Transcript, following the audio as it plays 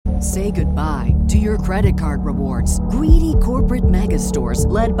Say goodbye to your credit card rewards. Greedy corporate mega stores,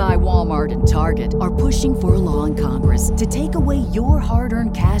 led by Walmart and Target, are pushing for a law in Congress to take away your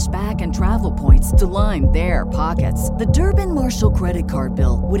hard-earned cash back and travel points to line their pockets. The Durbin-Marshall credit card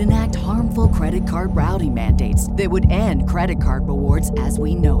bill would enact harmful credit card routing mandates that would end credit card rewards as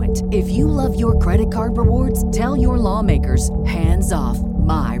we know it. If you love your credit card rewards, tell your lawmakers, hands off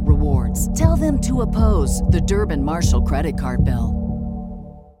my rewards. Tell them to oppose the Durbin-Marshall credit card bill.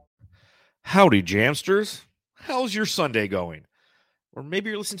 Howdy, Jamsters. How's your Sunday going? Or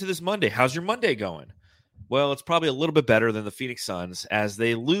maybe you're listening to this Monday. How's your Monday going? Well, it's probably a little bit better than the Phoenix Suns as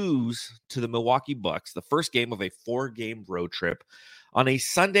they lose to the Milwaukee Bucks, the first game of a 4-game road trip on a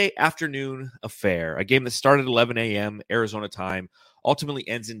Sunday afternoon affair. A game that started at 11 a.m. Arizona time, ultimately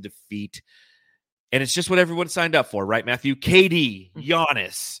ends in defeat. And it's just what everyone signed up for, right, Matthew? KD,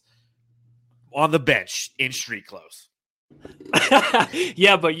 Giannis on the bench in street clothes.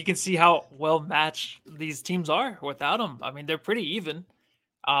 Yeah, but you can see how well matched these teams are without them. I mean, they're pretty even.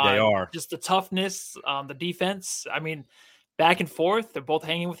 They are. Just the toughness, the defense. I mean, back and forth, they're both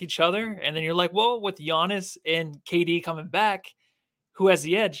hanging with each other. And then you're like, well, with Giannis and KD coming back, who has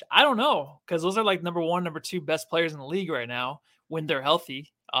the edge? I don't know, because those are like number 1, number 2 best players in the league right now when they're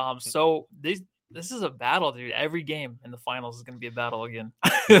healthy. So this is a battle, dude. Every game in the finals is going to be a battle again.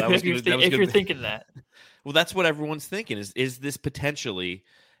 If you're thinking that. Well, that's what everyone's thinking is this potentially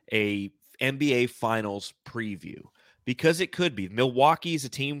a NBA Finals preview? Because it could be. Milwaukee is a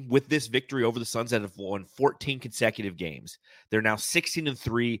team with this victory over the Suns that have won 14 consecutive games. They're now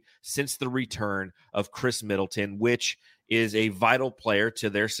 16-3 since the return of Chris Middleton, which is a vital player to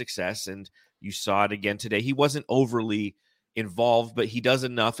their success. And you saw it again today. He wasn't overly involved, but he does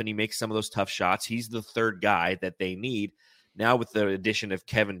enough and he makes some of those tough shots. He's the third guy that they need. Now with the addition of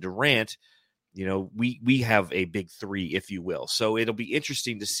Kevin Durant, you know, we have a big 3, if you will. So it'll be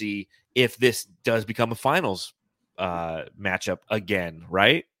interesting to see if this does become a finals matchup again,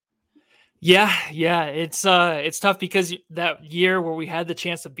 right? Yeah. It's tough because that year where we had the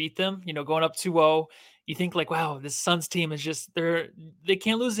chance to beat them, you know, going up 2-0, you think like, wow, this Suns team is just they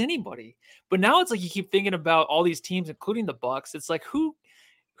can't lose anybody. But now it's like you keep thinking about all these teams, including the Bucks. It's like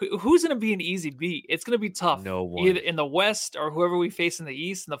who's going to be an easy beat? It's going to be tough. No one. Either in the West or whoever we face in the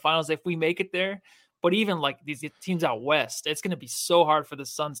East in the finals if we make it there. But even like these teams out West, it's going to be so hard for the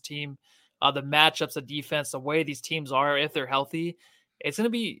Suns team. The matchups, the defense, the way these teams are, if they're healthy, it's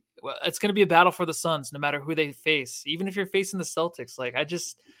going to be a battle for the Suns no matter who they face. Even if you're facing the Celtics,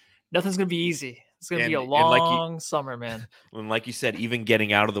 nothing's going to be easy. It's going to be a long summer, man. And like you said, even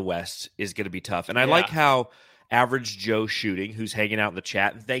getting out of the West is going to be tough. And I like how Average Joe Shooting, who's hanging out in the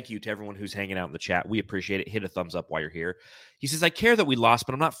chat, and thank you to everyone who's hanging out in the chat. We appreciate it. Hit a thumbs up while you're here. He says, I care that we lost,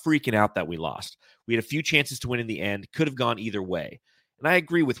 but I'm not freaking out that we lost. We had a few chances to win in the end. Could have gone either way. And I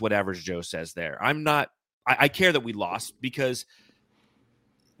agree with what Average Joe says there. I care that we lost because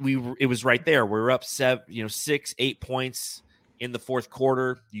it was right there. We were up 6, 8 points in the fourth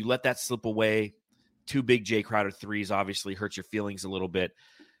quarter. You let that slip away. 2 big Jay Crowder threes obviously hurt your feelings a little bit.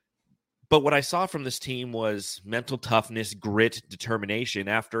 But what I saw from this team was mental toughness, grit, determination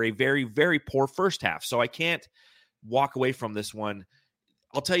after a very, very poor first half. So I can't walk away from this one.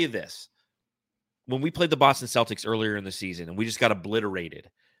 I'll tell you this. When we played the Boston Celtics earlier in the season and we just got obliterated,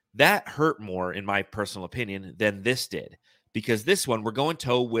 that hurt more, in my personal opinion, than this did. Because this one, we're going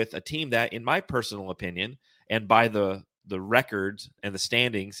toe with a team that, in my personal opinion, and by the records and the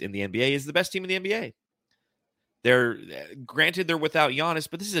standings in the NBA, is the best team in the NBA. They're without Giannis,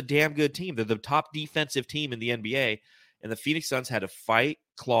 but this is a damn good team. They're the top defensive team in the NBA, and the Phoenix Suns had to fight,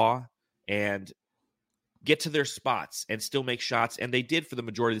 claw, and get to their spots and still make shots, and they did for the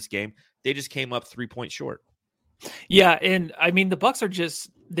majority of this game. They just came up 3 points short. Yeah, and I mean, the Bucks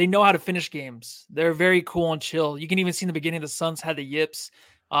they know how to finish games. They're very cool and chill. You can even see in the beginning the Suns had the yips.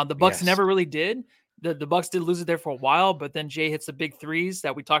 The Bucks never really did. The Bucks did lose it there for a while, but then Jay hits the big threes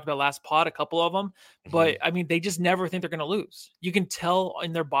that we talked about last pod, a couple of them. Mm-hmm. But I mean, they just never think they're going to lose. You can tell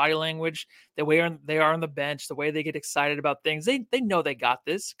in their body language, the way they are on the bench, the way they get excited about things. They know they got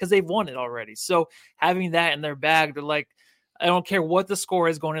this because they've won it already. So having that in their bag, they're like, I don't care what the score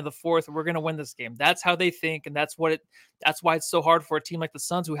is going into the fourth, we're going to win this game. That's how they think, and that's why it's so hard for a team like the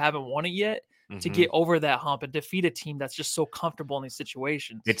Suns who haven't won it yet to get over that hump and defeat a team that's just so comfortable in these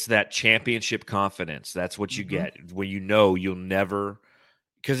situations. It's that championship confidence. That's what you get when you know you'll never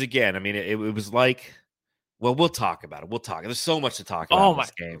 – because, again, I mean, it was like – well, we'll talk about it. There's so much to talk about in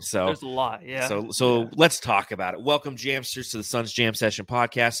this game. So there's a lot, yeah. So let's talk about it. Welcome, Jamsters, to the Suns Jam Session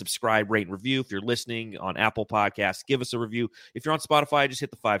podcast. Subscribe, rate, and review. If you're listening on Apple Podcasts, give us a review. If you're on Spotify, just hit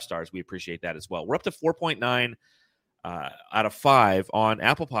the 5 stars. We appreciate that as well. We're up to 4.9 out of 5 on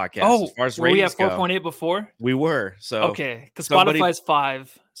Apple Podcasts. Oh, as far as were we ratings at 4.8 before? we were. So okay, because Spotify's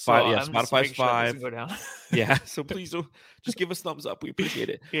 5. So Spotify's 5. Sure go down. Yeah, so please just give us thumbs up. We appreciate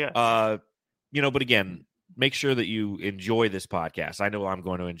it. Yeah. But again, make sure that you enjoy this podcast. I know I'm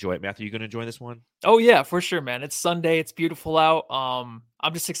going to enjoy it. Matthew, you going to enjoy this one? Oh yeah, for sure, man. It's Sunday. It's beautiful out.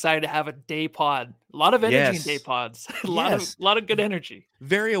 I'm just excited to have a day pod. A lot of energy in day pods. a lot of good energy.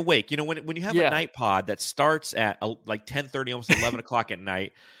 Very awake. When you have a night pod that starts at like 10:30, almost 11 o'clock at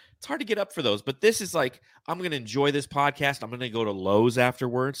night, it's hard to get up for those. But this is like, I'm going to enjoy this podcast. I'm going to go to Lowe's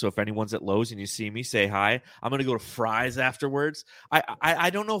afterwards. So if anyone's at Lowe's and you see me, say hi. I'm going to go to Fry's afterwards. I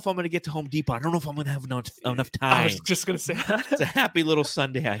don't know if I'm going to get to Home Depot. I don't know if I'm going to have enough time. I was just going to say that. It's a happy little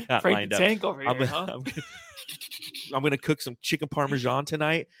Sunday I got lined up. Tank over here, I'm going to cook some chicken parmesan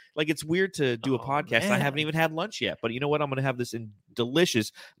tonight. Like, it's weird to do a podcast. Man. I haven't even had lunch yet. But you know what? I'm going to have this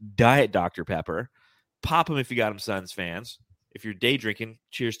delicious Diet Dr. Pepper. Pop them if you got them, Suns fans. If you're day drinking,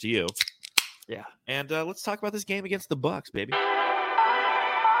 cheers to you. Yeah. And let's talk about this game against the Bucks, baby.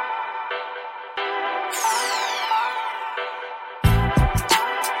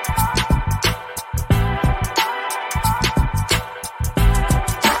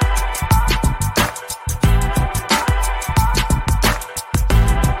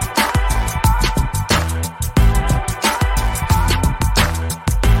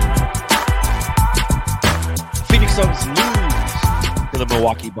 Phoenix Suns lose to the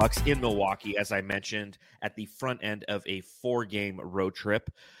Milwaukee Bucks in Milwaukee, as I mentioned, at the front end of a 4-game road trip.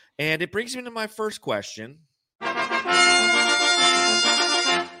 And it brings me to my first question.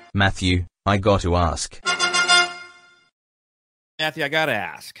 Matthew, I got to ask. Matthew, I got to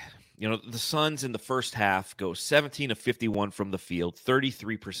ask. The Suns in the first half go 17 of 51 from the field,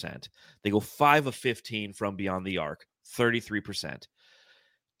 33%. They go 5 of 15 from beyond the arc, 33%.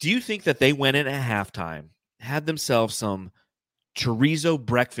 Do you think that they went in at halftime, had themselves some chorizo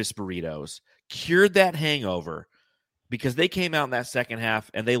breakfast burritos, cured that hangover, because they came out in that second half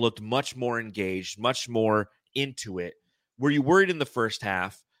and they looked much more engaged, much more into it? Were you worried in the first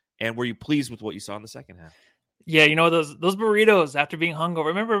half, and were you pleased with what you saw in the second half? Yeah, those burritos after being hungover. I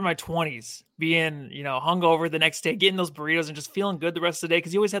remember in my 20s being, hungover the next day, getting those burritos and just feeling good the rest of the day,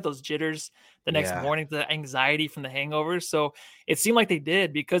 because you always had those jitters the next morning, the anxiety from the hangovers. So it seemed like they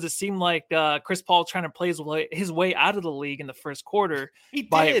did, because it seemed like Chris Paul trying to play his way out of the league in the first quarter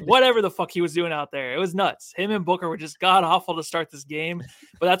by whatever the fuck he was doing out there. It was nuts. Him and Booker were just god awful to start this game.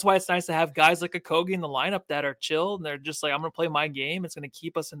 But that's why it's nice to have guys like Okogie in the lineup that are chill, and they're just like, I'm going to play my game. It's going to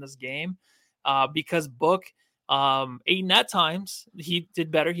keep us in this game, because Book, Ayton at times he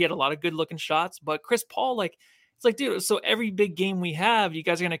did better. He had a lot of good looking shots, but Chris Paul, it's like, dude, so every big game we have, you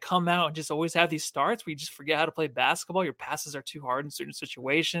guys are going to come out and just always have these starts where you just forget how to play basketball. Your passes are too hard in certain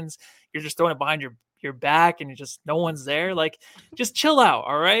situations. You're just throwing it behind your back, and you just, no one's there. Like, just chill out.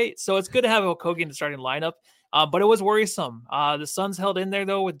 All right. So it's good to have Okogie in the starting lineup. But it was worrisome. The Suns held in there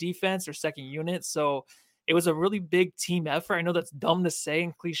though with defense, their second unit. So it was a really big team effort. I know that's dumb to say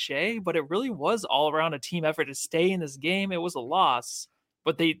and cliche, but it really was all around a team effort to stay in this game. It was a loss,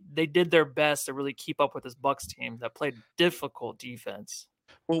 but they did their best to really keep up with this Bucks team that played difficult defense.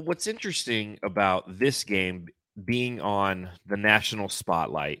 Well, what's interesting about this game being on the national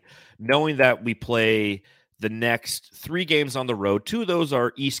spotlight, knowing that we play the next 3 games on the road, 2 of those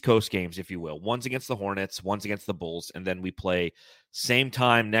are East Coast games, if you will. One's against the Hornets, one's against the Bulls, and then we play same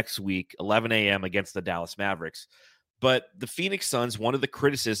time next week, 11 a.m. against the Dallas Mavericks. But the Phoenix Suns, one of the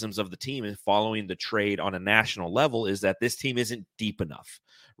criticisms of the team following the trade on a national level is that this team isn't deep enough,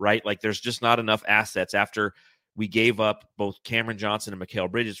 right? Like, there's just not enough assets. After we gave up both Cameron Johnson and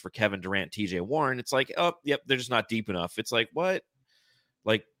Mikal Bridges for Kevin Durant, TJ Warren, it's like, oh, yep, they're just not deep enough. It's like, what?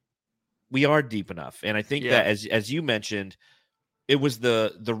 Like, we are deep enough. And I think that, as you mentioned, it was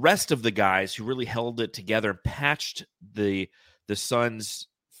the rest of the guys who really held it together and patched the Suns'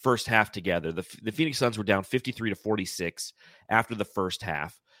 first half together. The Phoenix Suns were down 53-46 after the first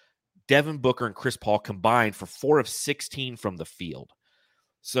half. Devin Booker and Chris Paul combined for 4 of 16 from the field.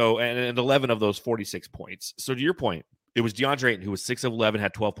 So, and 11 of those 46 points. So to your point, it was DeAndre Ayton, who was 6 of 11,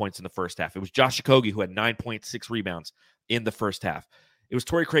 had 12 points in the first half. It was Josh Okogie, who had 9.6 rebounds in the first half. It was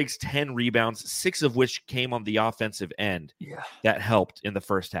Torrey Craig's 10 rebounds, 6 of which came on the offensive end. Yeah, that helped in the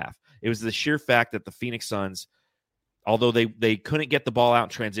first half. It was the sheer fact that the Phoenix Suns, although they couldn't get the ball out in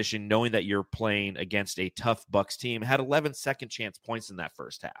transition, knowing that you're playing against a tough Bucks team, had 11 second chance points in that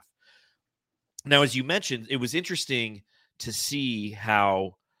first half. Now, as you mentioned, it was interesting to see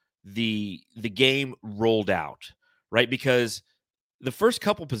how the game rolled out, right? Because the first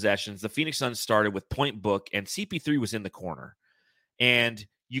couple possessions, the Phoenix Suns started with point Book, and CP3 was in the corner. And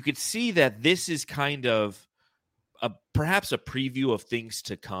you could see that this is kind of perhaps a preview of things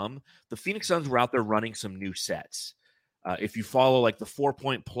to come. The Phoenix Suns were out there running some new sets. If you follow like the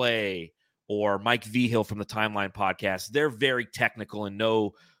 4-point play or Mike Vigil from the Timeline podcast, they're very technical and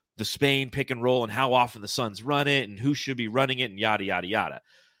know the Spain pick and roll and how often the Suns run it and who should be running it and yada, yada, yada.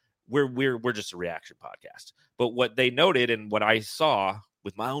 We're just a reaction podcast. But what they noted and what I saw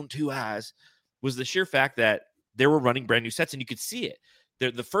with my own 2 eyes was the sheer fact that they were running brand new sets, and you could see it.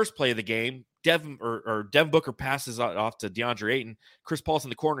 The first play of the game, Devin Booker passes off to DeAndre Ayton. Chris Paul's in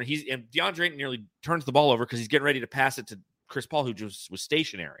the corner. And DeAndre Ayton nearly turns the ball over because he's getting ready to pass it to Chris Paul, who just was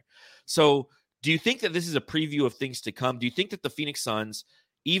stationary. So do you think that this is a preview of things to come? Do you think that the Phoenix Suns,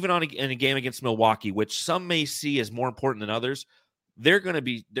 even in a game against Milwaukee, which some may see as more important than others, they're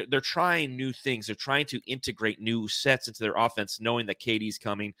trying new things. They're trying to integrate new sets into their offense, knowing that KD's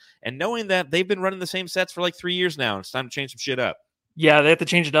coming and knowing that they've been running the same sets for like 3 years now. And it's time to change some shit up. Yeah, they have to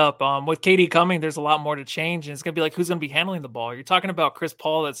change it up. With KD coming, there's a lot more to change, and it's going to be like, who's going to be handling the ball? You're talking about Chris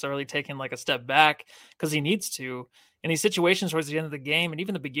Paul that's already taking like a step back because he needs to. In these situations towards the end of the game and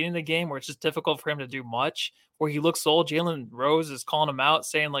even the beginning of the game where it's just difficult for him to do much, where he looks old, Jalen Rose is calling him out,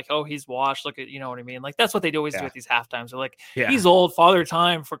 saying like, oh, he's washed. Look at, you know what I mean? Like, that's what they always do at these halftimes. They're like, he's old, father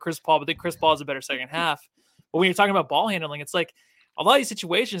time for Chris Paul, but then Chris Paul is a better second half. But when you're talking about ball handling, it's like a lot of these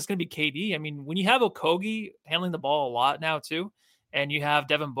situations, it's going to be KD. I mean, when you have Okogie handling the ball a lot now too, and you have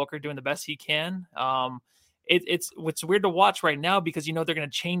Devin Booker doing the best he can, it's weird to watch right now because, you know, they're going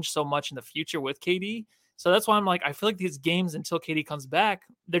to change so much in the future with KD. So that's why I'm like, I feel like these games until KD comes back,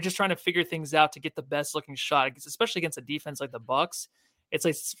 they're just trying to figure things out to get the best looking shot, especially against a defense like the Bucks. It's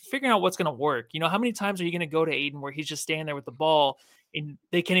like figuring out what's going to work. You know, how many times are you going to go to Ayton where he's just standing there with the ball and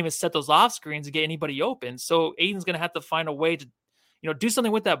they can't even set those off screens to get anybody open? So Ayton's going to have to find a way to, you know, do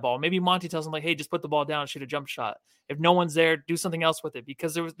something with that ball. Maybe Monty tells him like, hey, just put the ball down and shoot a jump shot. If no one's there, do something else with it,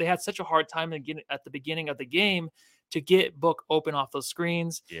 because they had such a hard time at the beginning of the game to get Book open off those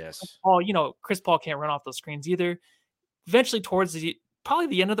screens. Yes. Chris Paul can't run off those screens either. Eventually towards probably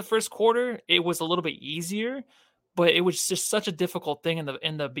the end of the first quarter, it was a little bit easier, but it was just such a difficult thing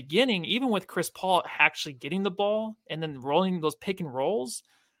in the beginning, even with Chris Paul actually getting the ball and then rolling those pick and rolls.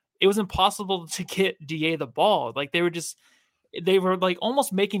 It was impossible to get DA the ball. Like they were like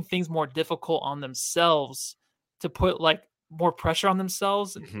almost making things more difficult on themselves to put like more pressure on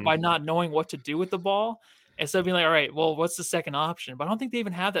themselves by not knowing what to do with the ball. Instead of being like, all right, well, what's the second option? But I don't think they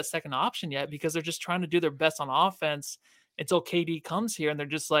even have that second option yet because they're just trying to do their best on offense until KD comes here. And they're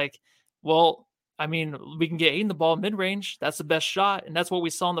just like, well, I mean, we can get Ayton the ball mid-range. That's the best shot. And that's what we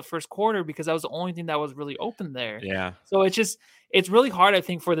saw in the first quarter because that was the only thing that was really open there. Yeah. So it's really hard, I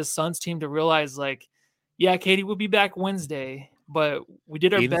think, for the Suns team to realize like, yeah, KD will be back Wednesday, but we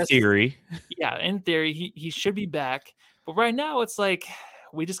did our best. In theory. Yeah, in theory, he should be back. But right now it's like,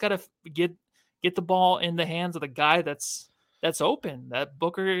 we just got to get the ball in the hands of the guy that's open. That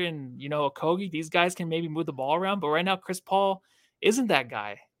Booker and, Okogie, these guys can maybe move the ball around. But right now, Chris Paul isn't that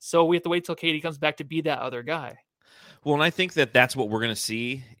guy. So we have to wait till KD comes back to be that other guy. Well, and I think that's what we're going to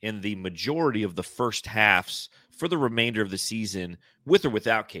see in the majority of the first halves for the remainder of the season, with or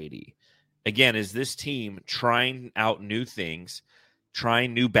without KD. Again, is this team trying out new things,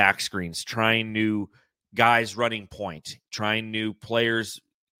 trying new back screens, trying new guys running point, trying new players,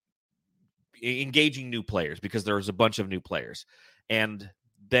 engaging new players, because there's a bunch of new players. And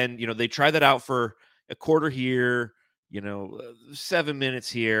then, they try that out for a quarter here, 7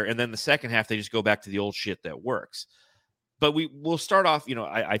 minutes here. And then the second half, they just go back to the old shit that works. But we'll start off,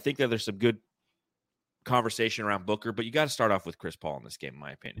 I think that there's some good conversation around Booker, but you got to start off with Chris Paul in this game, in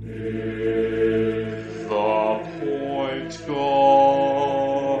my opinion. The point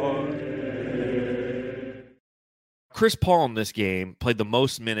guard. Chris Paul in this game played the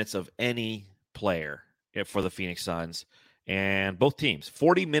most minutes of any player for the Phoenix Suns, and both teams.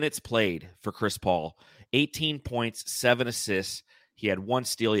 40 minutes played for Chris Paul, 18 points, 7 assists. He had 1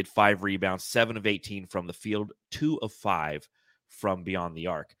 steal, he had 5 rebounds, 7 of 18 from the field, 2 of 5 from beyond the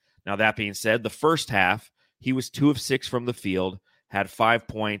arc. Now, that being said, the first half, he was 2 of 6 from the field, had 5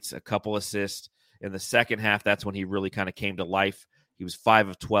 points, a couple assists. In the second half, that's when he really kind of came to life. He was 5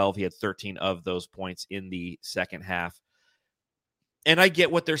 of 12. He had 13 of those points in the second half. And I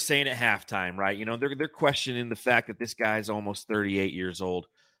get what they're saying at halftime, right? They're questioning the fact that this guy's almost 38 years old.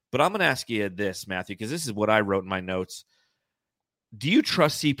 But I'm going to ask you this, Matthew, because this is what I wrote in my notes. Do you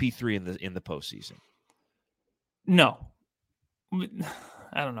trust CP3 in the postseason? No.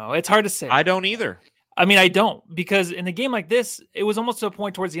 I don't know. It's hard to say. I don't either. I mean, I don't, because in a game like this, it was almost to a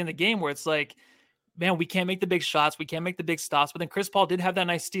point towards the end of the game where it's like, man, we can't make the big shots. We can't make the big stops. But then Chris Paul did have that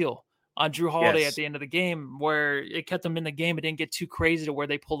nice steal on Drew Holiday at the end of the game where it kept them in the game. It didn't get too crazy to where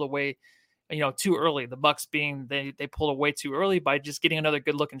they pulled away too early. The Bucks being they pulled away too early by just getting another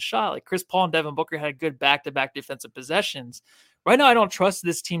good looking shot. Like Chris Paul and Devin Booker had good back-to-back defensive possessions. Right now, I don't trust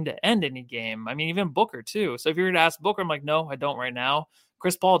this team to end any game. I mean, even Booker too. So if you were to ask Booker, I'm like, no, I don't right now.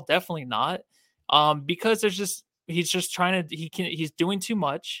 Chris Paul, definitely not. Because he's doing too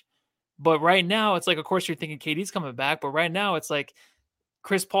much. But right now, it's like, of course, you're thinking KD's coming back. But right now, it's like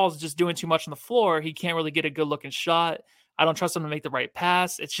Chris Paul's just doing too much on the floor. He can't really get a good looking shot. I don't trust him to make the right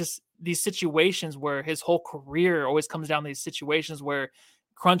pass. It's just these situations where his whole career always comes down to these situations where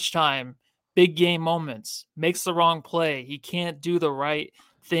crunch time, big game moments, makes the wrong play. He can't do the right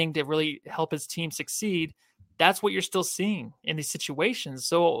thing to really help his team succeed. That's what you're still seeing in these situations.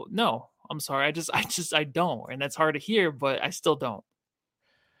 So no, I'm sorry. I don't. And that's hard to hear, but I still don't.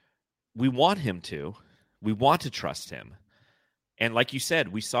 We want him to. We want to trust him. And like you said,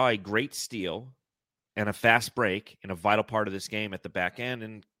 we saw a great steal and a fast break in a vital part of this game at the back end,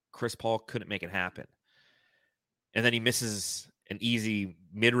 and Chris Paul couldn't make it happen. And then he misses an easy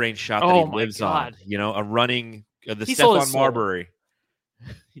mid-range shot that he lives on. A running the Stephon Marbury.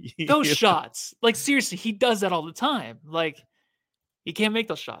 Those shots. Like, seriously, he does that all the time. Like, he can't make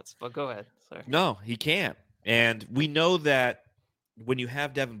those shots, but go ahead. Sorry. No, he can't. And we know that when you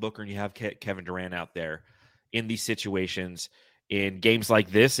have Devin Booker and you have Kevin Durant out there in these situations, in games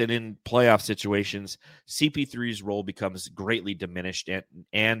like this and in playoff situations, CP3's role becomes greatly diminished,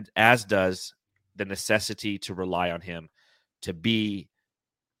 and as does the necessity to rely on him to be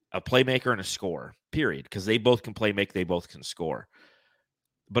a playmaker and a scorer, period, because they both can play make, they both can score.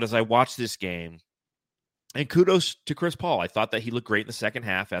 But as I watched this game, and kudos to Chris Paul, I thought that he looked great in the second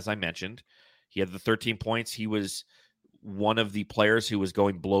half, as I mentioned. He had the 13 points. He was one of the players who was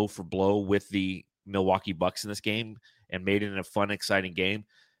going blow for blow with the Milwaukee Bucks in this game and made it a fun, exciting game.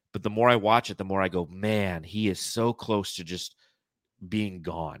 But the more I watch it, the more I go, man, he is so close to just being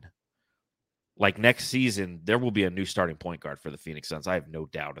gone. Like next season, there will be a new starting point guard for the Phoenix Suns. I have no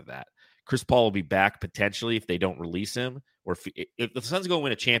doubt of that. Chris Paul will be back potentially if they don't release him, or if the Suns go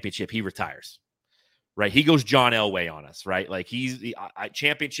win a championship, he retires, right? He goes John Elway on us, right? Like he's the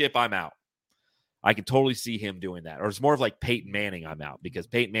championship, I'm out. I can totally see him doing that. Or it's more of like Peyton Manning, I'm out, because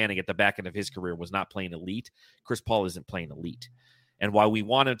Peyton Manning at the back end of his career was not playing elite. Chris Paul isn't playing elite. And while we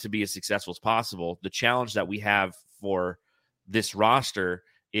want him to be as successful as possible, the challenge that we have for this roster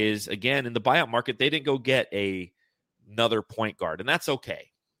is, again, in the buyout market, they didn't go get another point guard, and that's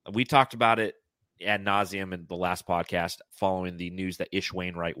okay. We talked about it ad nauseum in the last podcast following the news that Ish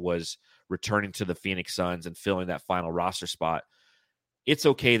Wainwright was returning to the Phoenix Suns and filling that final roster spot. It's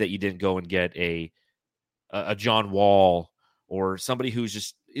okay that you didn't go and get a John Wall or somebody who's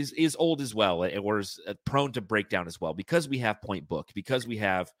just is old as well, or is prone to breakdown as well, because we have Point Book, because we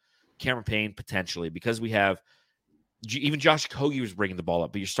have Cameron Payne potentially, because we have even Josh Okogie was bringing the ball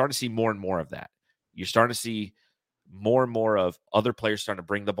up. But you're starting to see more and more of that. You're starting to see more and more of other players starting to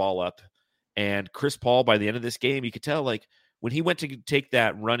bring the ball up. And Chris Paul, by the end of this game, you could tell, like, when he went to take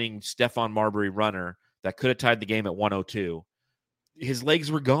that running Stephon Marbury runner that could have tied the game at 102, his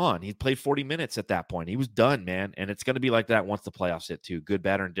legs were gone. He played 40 minutes at that point. He was done, man. And it's going to be like that once the playoffs hit too. Good,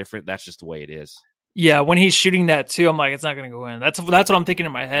 bad, or indifferent. That's just the way it is. Yeah, when he's shooting that too, I'm like, it's not going to go in. That's what I'm thinking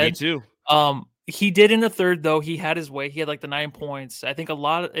in my head. Me too. He did in the third, though. He had his way. He had like the 9 points. I think it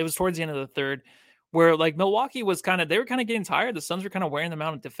was towards the end of the third where like Milwaukee was they were kind of getting tired. The Suns were kind of wearing them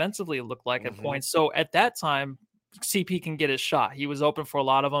out defensively, it looked like at points. So at that time, CP can get his shot. He was open for a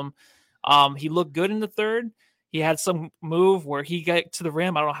lot of them. He looked good in the third. He had some move where he got to the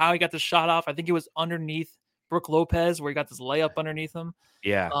rim. I don't know how he got the shot off. I think it was underneath Brook Lopez where he got this layup underneath him.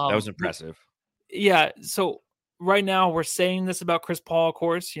 Yeah, that was impressive. Yeah, so right now we're saying this about Chris Paul, of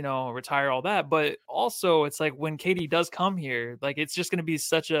course, retire all that. But also it's like when KD does come here, like it's just going to be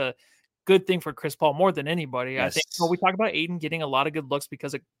such a good thing for Chris Paul more than anybody. Yes. I think we talk about Ayton getting a lot of good looks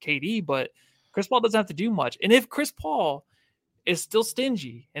because of KD, but Chris Paul doesn't have to do much. And if Chris Paul is still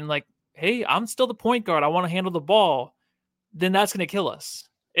stingy and like, hey, I'm still the point guard, I want to handle the ball, then that's going to kill us.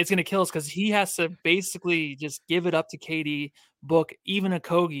 It's going to kill us because he has to basically just give it up to KD, Book, even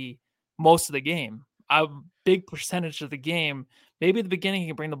Okogie most of the game. A big percentage of the game. Maybe at the beginning he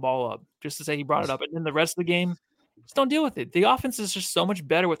can bring the ball up just to say he brought it up. And then the rest of the game, just don't deal with it. The offense is just so much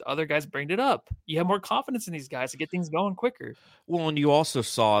better with other guys bringing it up. You have more confidence in these guys to get things going quicker. Well, and you also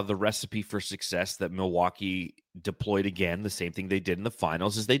saw the recipe for success that Milwaukee deployed again. The same thing they did in the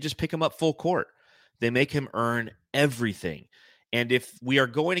finals is they just pick him up full court. They make him earn everything. And if we are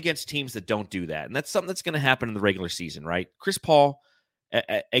going against teams that don't do that, and that's something that's going to happen in the regular season, right? Chris Paul,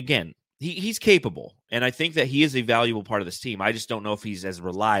 again, he's capable. And I think that he is a valuable part of this team. I just don't know if he's as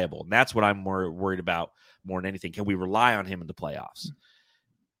reliable. And that's what I'm more worried about more than anything. Can we rely on him in the playoffs?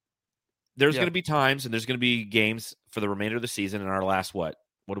 there's going to be times and there's going to be games for the remainder of the season in our last, what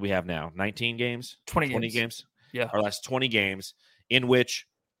do we have now? 19 games? 20 games. Yeah. Our last 20 games in which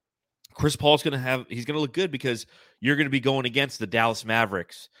Chris Paul's going to he's going to look good because you're going to be going against the Dallas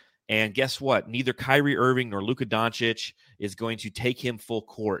Mavericks. And guess what? Neither Kyrie Irving nor Luka Doncic is going to take him full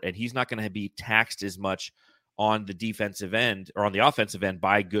court, and he's not going to be taxed as much on the defensive end or on the offensive end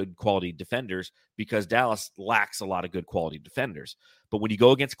by good quality defenders because Dallas lacks a lot of good quality defenders. But when you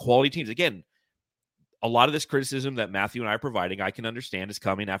go against quality teams, again, a lot of this criticism that Matthew and I are providing, I can understand is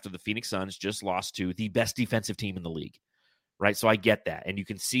coming after the Phoenix Suns just lost to the best defensive team in the league, right? So I get that. And you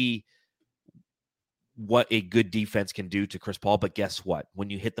can see what a good defense can do to Chris Paul. But guess what? When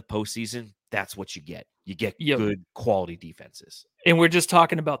you hit the postseason, that's what you get. You get good quality defenses. And we're just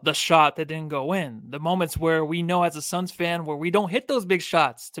talking about the shot that didn't go in. The moments where we know as a Suns fan where we don't hit those big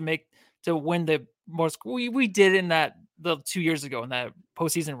shots to win the most. We did in the 2 years ago in that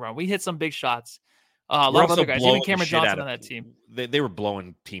postseason run. We hit some big shots. A lot of other guys, even Cameron Johnson on that team. They were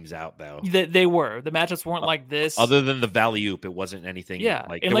blowing teams out, though. They were. The matchups weren't like this. Other than the Valley-oop, it wasn't anything. Yeah.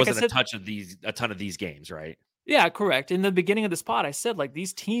 Like, there wasn't a ton of these games, right? Yeah, correct. In the beginning of the spot, I said, like,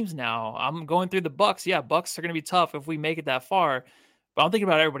 these teams now, I'm going through the Bucks. Yeah, Bucks are going to be tough if we make it that far. But I'm thinking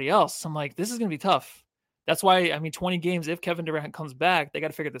about everybody else. I'm like, this is going to be tough. That's why, 20 games, if Kevin Durant comes back, they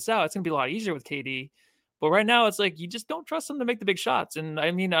got to figure this out. It's going to be a lot easier with KD. But right now, it's like, you just don't trust them to make the big shots. And, I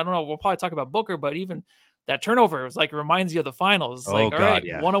don't know. We'll probably talk about Booker, but even that turnover was like, reminds you of the finals. All right,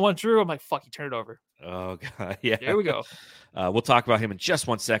 101 Drew. I'm like, fuck, he turned it over. Oh, God. Yeah. There we go. We'll talk about him in just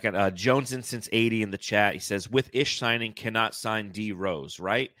 1 second. Joneson since 80 in the chat. He says, with Ish signing, cannot sign D Rose,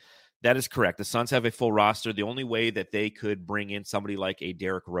 right? That is correct. The Suns have a full roster. The only way that they could bring in somebody like a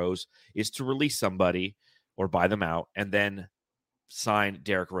Derrick Rose is to release somebody or buy them out and then sign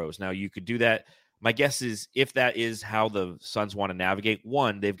Derrick Rose. Now, you could do that. My guess is if that is how the Suns want to navigate,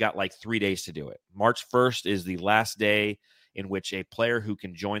 one, they've got like 3 days to do it. March 1st is the last day in which a player who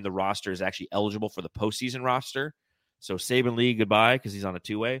can join the roster is actually eligible for the postseason roster. So Saban Lee, goodbye, because he's on a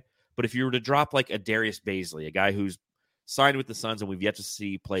two-way. But if you were to drop like a Darius Baisley, a guy who's signed with the Suns and we've yet to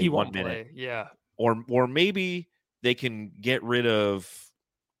see play 1 minute. Yeah. Or maybe they can get rid of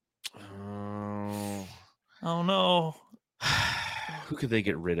oh no. Who could they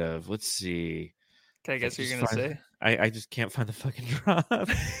get rid of? Let's see. Can I guess what you're going to say? I just can't find the fucking drop.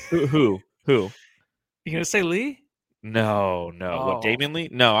 Who? You going to say Lee? No. Oh. What, Damian Lee?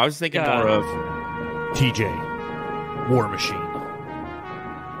 No, I was thinking more of TJ War Machine.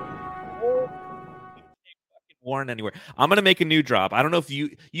 Warren anywhere. I'm going to make a new drop. I don't know if you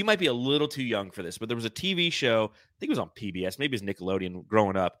might be a little too young for this, but there was a TV show, I think it was on PBS, maybe it was Nickelodeon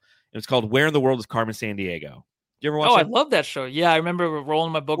growing up. It was called Where in the World is Carmen Sandiego? You ever watch that? I love that show. Yeah, I remember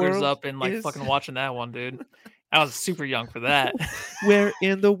rolling my boogers up and fucking watching that one, dude. I was super young for that. Where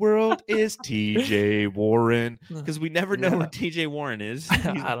in the world is TJ Warren? Because we never know where TJ Warren is.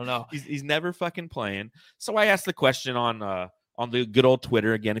 I don't know. He's never fucking playing. So I asked the question on the good old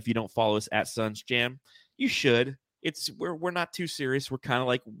Twitter. Again, if you don't follow us at Suns Jam, you should. We're not too serious. We're kind of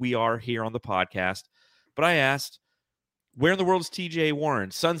like we are here on the podcast. But I asked, where in the world is TJ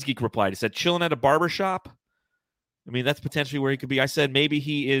Warren? Suns Geek replied. He said, chilling at a barbershop. That's potentially where he could be. I said maybe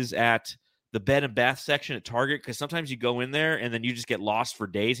he is at the bed and bath section at Target because sometimes you go in there and then you just get lost for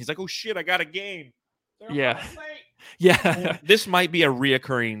days. He's like, oh, shit, I got a game. Yeah. Yeah. This might be a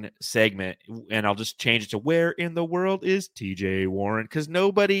reoccurring segment, and I'll just change it to where in the world is TJ Warren because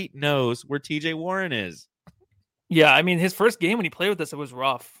nobody knows where TJ Warren is. Yeah, his first game when he played with us, it was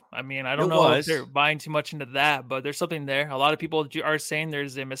rough. I don't know if they're buying too much into that, but there's something there. A lot of people are saying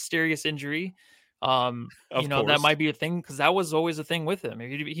there's a mysterious injury. That might be a thing because that was always a thing with him.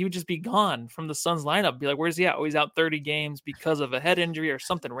 He would just be gone from the Suns lineup. Be like, where's he at? Oh, he's out 30 games because of a head injury or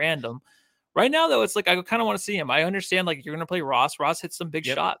something random. Right now, though, it's like I kind of want to see him. I understand, like, you're going to play Ross. Ross hits some big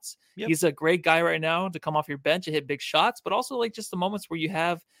shots. Yep. He's a great guy right now to come off your bench and hit big shots, but also like just the moments where you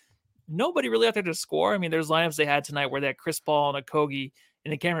have nobody really out there to score. There's lineups they had tonight where they had Chris Paul and Okogie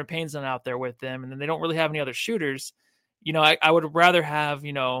and then Cameron Payne's not out there with them, and then they don't really have any other shooters. I would rather have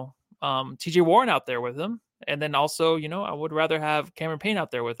TJ Warren out there with him. And then also, I would rather have Cameron Payne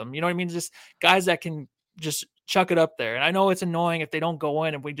out there with him. You know what I mean? Just guys that can just chuck it up there. And I know it's annoying if they don't go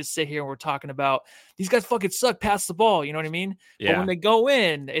in and we just sit here and we're talking about these guys fucking suck, pass the ball. You know what I mean? Yeah. But when they go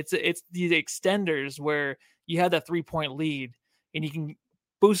in, it's these extenders where you have that 3-point lead and you can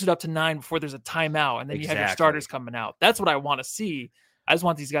boost it up to 9 before there's a timeout. And then you have your starters coming out. That's what I want to see. I just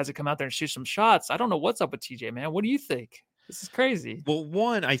want these guys to come out there and shoot some shots. I don't know what's up with TJ, man. What do you think? This is crazy. Well,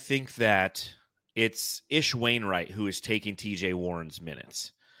 one, I think that it's Ish Wainwright who is taking TJ Warren's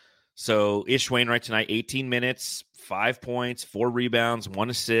minutes. So Ish Wainwright tonight, 18 minutes, 5 points, 4 rebounds, 1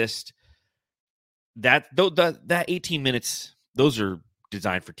 assist. that 18 minutes, those are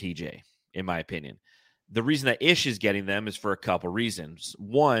designed for TJ, in my opinion. The reason that Ish is getting them is for a couple reasons.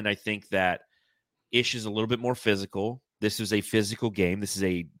 One, I think that Ish is a little bit more physical. This is a physical game. This is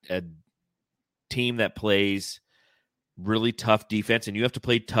a team that plays really tough defense, and you have to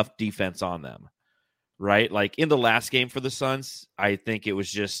play tough defense on them, right? Like in the last game for the Suns, I think it was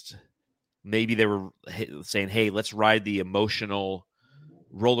just maybe they were saying, hey, let's ride the emotional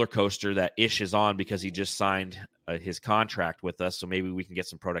roller coaster that Ish is on because he just signed his contract with us, so maybe we can get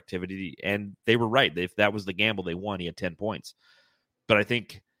some productivity. And they were right. If that was the gamble, they won. He had 10 points. But I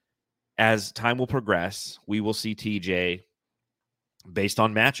think as time will progress, we will see TJ based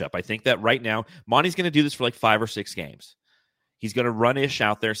on matchup. I think that right now, Monty's going to do this for like 5 or 6 games. He's going to run Ish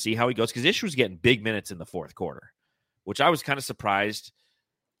out there, see how he goes, because Ish was getting big minutes in the fourth quarter, which I was kind of surprised.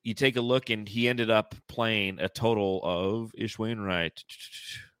 You take a look, and he ended up playing a total of Ish Wainwright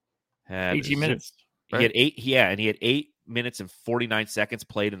had 18 minutes. Right? He had 8, and he had 8 minutes and 49 seconds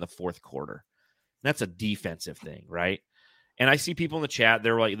played in the fourth quarter. That's a defensive thing, right? And I see people in the chat,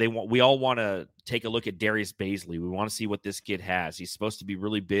 they're like, we all want to take a look at Darius Bazley. We want to see what this kid has. He's supposed to be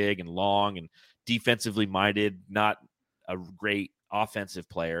really big and long and defensively minded, not a great offensive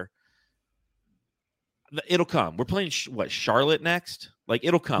player. It'll come. We're playing Charlotte next? Like,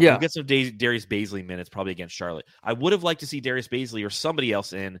 it'll come. Yeah. We'll get some Darius Bazley minutes probably against Charlotte. I would have liked to see Darius Bazley or somebody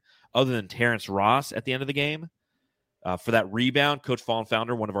else in other than Terrence Ross at the end of the game. For that rebound, Coach Fallen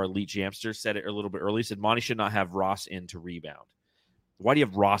Founder, one of our elite jamsters, said it a little bit early. He said, Monty should not have Ross in to rebound. Why do you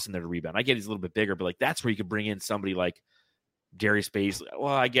have Ross in there to rebound? I get he's a little bit bigger, but like that's where you could bring in somebody like Darius Bazley.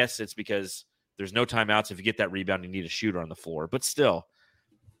 Well, I guess it's because there's no timeouts. If you get that rebound, you need a shooter on the floor. But still,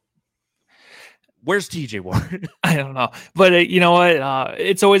 where's TJ Warren? I don't know, but you know what?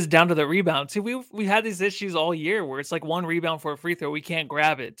 It's always down to the rebound. See, we had these issues all year where it's like one rebound for a free throw, we can't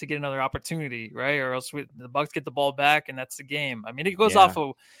grab it to get another opportunity, right? Or else the Bucks get the ball back, and that's the game. I mean, it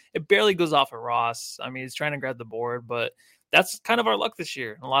barely goes off of Ross. I mean, he's trying to grab the board, but that's kind of our luck this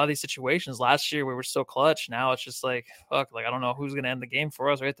year. In a lot of these situations, last year we were so clutch. Now it's just like, fuck, like I don't know who's going to end the game for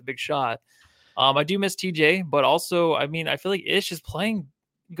us or hit the big shot. I do miss TJ, but also, I mean, I feel like Ish is playing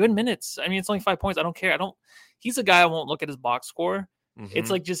good minutes. I mean, it's only 5 points. I don't care. He's a guy I won't look at his box score. Mm-hmm. It's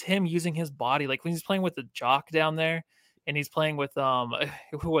like just him using his body. Like when he's playing with the Jock down there and he's playing with,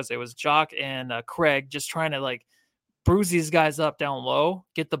 who was it? It was Jock and Craig just trying to like bruise these guys up down low,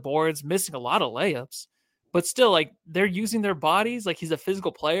 get the boards, missing a lot of layups, but still like they're using their bodies. Like he's a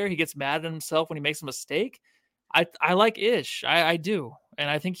physical player. He gets mad at himself when he makes a mistake. I like Ish. I do. And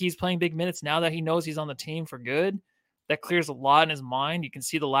I think he's playing big minutes now that he knows he's on the team for good. That clears a lot in his mind. You can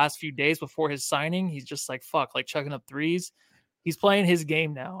see the last few days before his signing, he's just like, fuck, like chucking up threes. He's playing his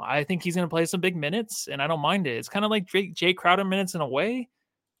game now. I think he's going to play some big minutes, and I don't mind it. It's kind of like Jay Crowder minutes in a way,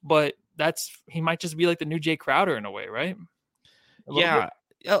 but he might just be like the new Jay Crowder in a way, right?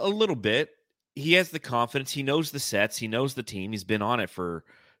 A little bit. He has the confidence. He knows the sets. He knows the team. He's been on it for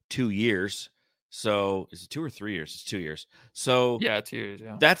 2 years. So is it 2 or 3 years? It's 2 years. So yeah, 2 years.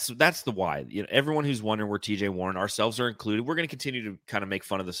 Yeah, that's the why. You know, everyone who's wondering where TJ Warren, ourselves are included, we're going to continue to kind of make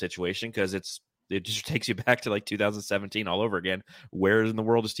fun of the situation because it just takes you back to like 2017 all over again. Where in the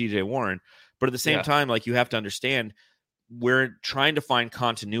world is TJ Warren? But at the same time, like you have to understand, we're trying to find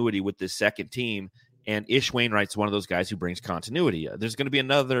continuity with this second team, and Ish Wainwright's one of those guys who brings continuity. There's going to be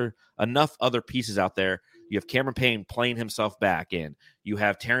enough other pieces out there. You have Cameron Payne playing himself back in. You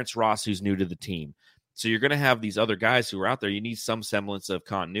have Terrence Ross, who's new to the team. So you're going to have these other guys who are out there. You need some semblance of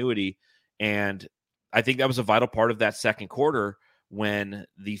continuity. And I think that was a vital part of that second quarter when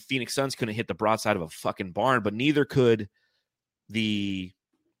the Phoenix Suns couldn't hit the broadside of a fucking barn, but neither could the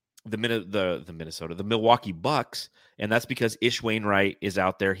Milwaukee Bucks. And that's because Ish Wainwright is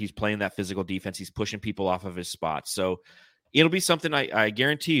out there. He's playing that physical defense. He's pushing people off of his spots. So it'll be something I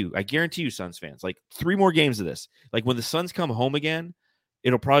guarantee you, Suns fans, like 3 more games of this. Like when the Suns come home again,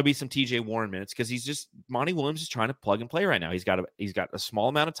 it'll probably be some TJ Warren minutes because Monty Williams is trying to plug and play right now. He's got a small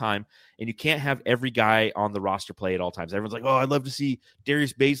amount of time, and you can't have every guy on the roster play at all times. Everyone's like, oh, I'd love to see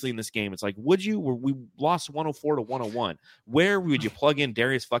Darius Bazley in this game. It's like, would you? We lost 104 to 101. Where would you plug in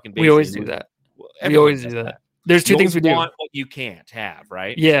Darius fucking Bazley? We always do that. We always do that. There's 2 things we do. Want what you can't have,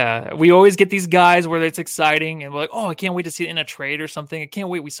 right? Yeah. We always get these guys where it's exciting and we're like, oh, I can't wait to see it in a trade or something. I can't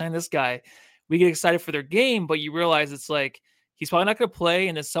wait. We signed this guy. We get excited for their game, but you realize it's like, he's probably not going to play,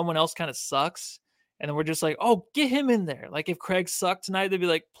 and then someone else kind of sucks. And then we're just like, oh, get him in there. Like if Craig sucked tonight, they'd be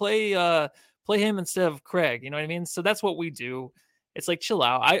like, play him instead of Craig. You know what I mean? So that's what we do. It's like, chill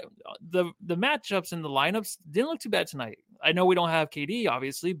out. The matchups and the lineups didn't look too bad tonight. I know we don't have KD,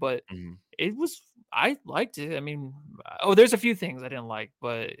 obviously, but I liked it. I mean, there's a few things I didn't like,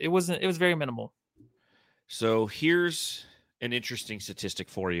 but it was very minimal. So here's an interesting statistic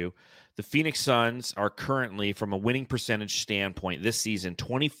for you. The Phoenix Suns are currently, from a winning percentage standpoint this season,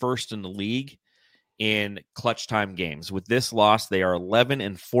 21st in the league in clutch time games. With this loss, they are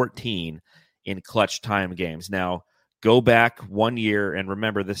 11-14 in clutch time games. Now, go back 1 year and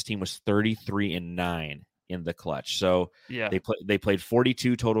remember this team was 33-9 in the clutch. So they played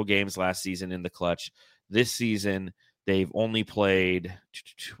 42 total games last season in the clutch. This season, they've only played,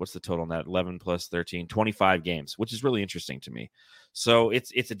 what's the total on that? 11 plus 13, 25 games, which is really interesting to me. So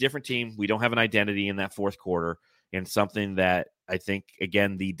it's a different team. We don't have an identity in that fourth quarter, and something that I think,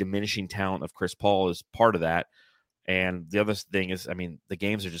 again, the diminishing talent of Chris Paul is part of that. And the other thing is, I mean, the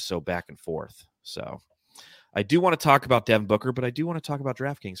games are just so back and forth. So I do want to talk about Devin Booker, but I do want to talk about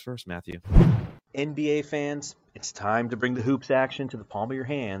DraftKings first, Matthew. NBA fans, it's time to bring the hoops action to the palm of your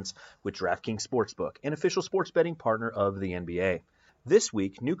hands with DraftKings Sportsbook, an official sports betting partner of the NBA. This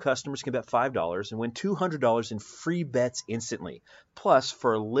week, new customers can bet $5 and win $200 in free bets instantly. Plus,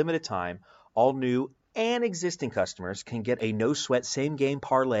 for a limited time, all new and existing customers can get a no-sweat same-game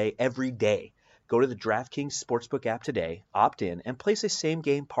parlay every day. Go to the DraftKings Sportsbook app today, opt in, and place a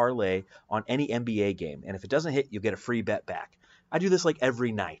same-game parlay on any NBA game. And if it doesn't hit, you'll get a free bet back. I do this like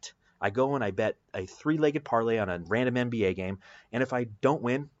every night. I go and I bet a three-legged parlay on a random NBA game, and if I don't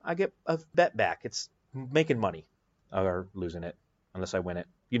win, I get a bet back. It's making money, or losing it, unless I win it.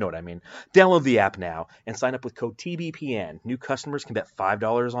 You know what I mean. Download the app now and sign up with code TBPN. New customers can bet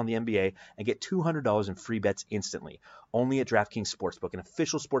 $5 on the NBA and get $200 in free bets instantly. Only at DraftKings Sportsbook, an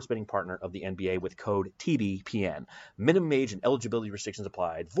official sports betting partner of the NBA with code TBPN. Minimum age and eligibility restrictions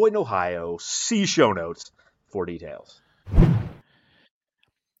applied. Void in Ohio. See show notes for details.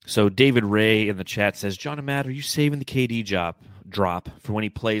 So David Ray in the chat says, John and Matt, are you saving the KD drop for when he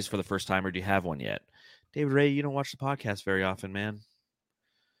plays for the first time, or do you have one yet? David Ray, you don't watch the podcast very often, man.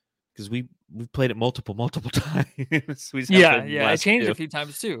 Because we've played it multiple times. I changed a few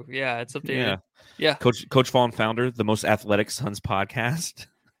times too. Yeah, it's updated. Yeah. Coach Fallen Founder, the most athletic Suns podcast.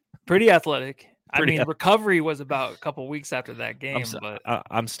 Pretty athletic. Recovery was about a couple weeks after that game. But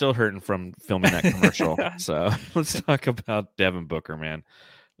I'm still hurting from filming that commercial. So let's talk about Devin Booker, man.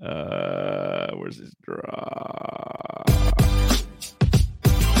 Where's his drop?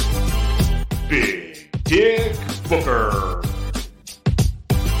 Big Dick Booker.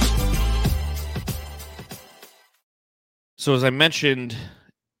 So as I mentioned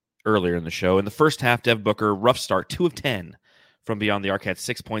earlier in the show, in the first half, Devin Booker, rough start, 2 of 10 from beyond the arc, had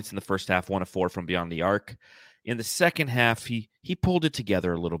 6 points in the first half, 1 of 4 from beyond the arc. In the second half, he pulled it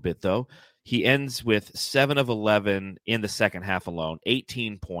together a little bit, though. He ends with 7 of 11 in the second half alone,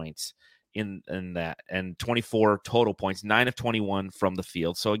 18 points in that, and 24 total points, 9 of 21 from the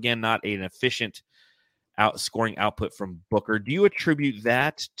field. So again, not an efficient scoring output from Booker. Do you attribute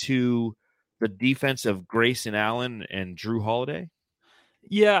that to the defense of Grayson Allen and Drew Holiday?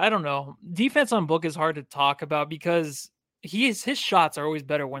 Yeah, I don't know. Defense on Book is hard to talk about because his shots are always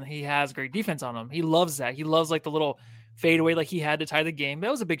better when he has great defense on him. He loves that. He loves like the little fadeaway like he had to tie the game.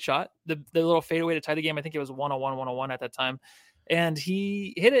 That was a big shot. The little fadeaway to tie the game. I think it was 101 at that time. And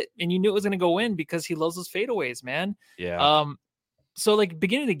he hit it, and you knew it was going to go in because he loves those fadeaways, man. Yeah. So like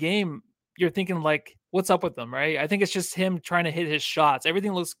beginning of the game, you're thinking like, what's up with them, right? I think it's just him trying to hit his shots.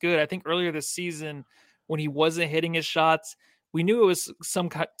 Everything looks good. I think earlier this season when he wasn't hitting his shots, we knew it was some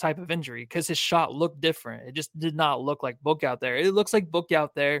type of injury because his shot looked different. It just did not look like Book out there. It looks like Book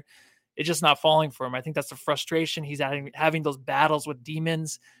out there. It's just not falling for him. I think that's the frustration. He's having those battles with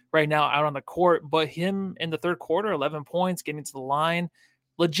demons right now out on the court. But him in the third quarter, 11 points, getting to the line,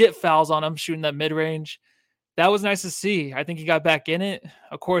 legit fouls on him, shooting that mid-range. That was nice to see. I think he got back in it.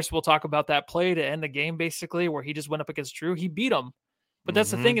 Of course, we'll talk about that play to end the game, basically, where he just went up against Drew. He beat him. But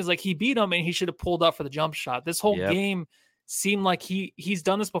that's the thing is, like, he beat him, and he should have pulled up for the jump shot. This whole game seemed like he's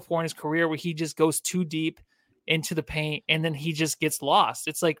done this before in his career where he just goes too deep into the paint, and then he just gets lost.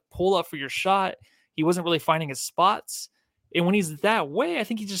 It's like, pull up for your shot. He wasn't really finding his spots. And when he's that way, I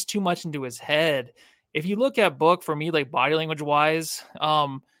think he's just too much into his head. If you look at Book, for me, like body language-wise,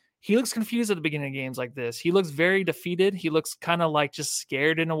 he looks confused at the beginning of games like this. He looks very defeated. He looks kind of like just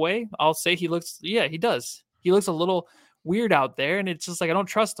scared in a way. I'll say he does. He looks a little weird out there, and it's just like, I don't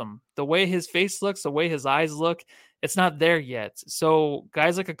trust him. The way his face looks, the way his eyes look, it's not there yet. So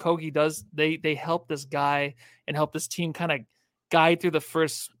guys like Okogie they help this guy and help this team kind of guide through the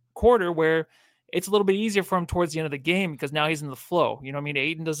first quarter where it's a little bit easier for him towards the end of the game because now he's in the flow. You know what I mean?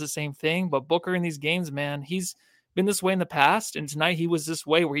 Ayton does the same thing, but Booker in these games, man, he's been this way in the past, and tonight he was this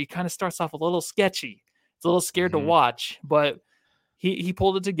way where he kind of starts off a little sketchy. It's a little scared to watch, but he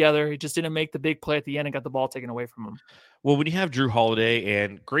pulled it together. He just didn't make the big play at the end and got the ball taken away from him. Well, when you have Drew Holiday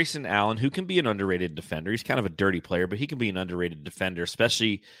and Grayson Allen, who can be an underrated defender, he's kind of a dirty player, but he can be an underrated defender,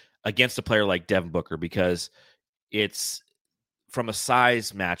 especially against a player like Devin Booker, because it's from a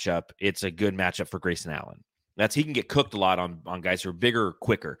size matchup, it's a good matchup for Grayson Allen. He can get cooked a lot on guys who are bigger,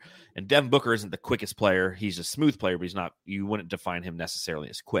 quicker. And Devin Booker isn't the quickest player. He's a smooth player, but you wouldn't define him necessarily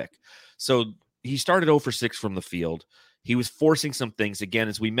as quick. So he started 0 for 6 from the field. He was forcing some things. Again,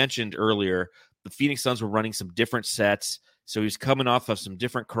 as we mentioned earlier, the Phoenix Suns were running some different sets. So he was coming off of some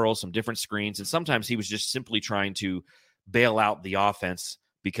different curls, some different screens. And sometimes he was just simply trying to bail out the offense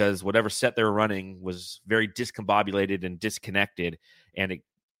because whatever set they were running was very discombobulated and disconnected. And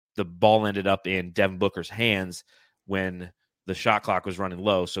the ball ended up in Devin Booker's hands when the shot clock was running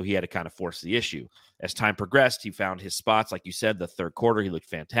low. So he had to kind of force the issue. As time progressed, he found his spots. Like you said, the third quarter, he looked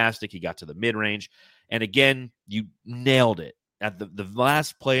fantastic. He got to the mid-range. And again, you nailed it. At the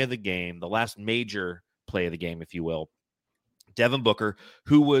last play of the game, the last major play of the game, if you will, Devin Booker,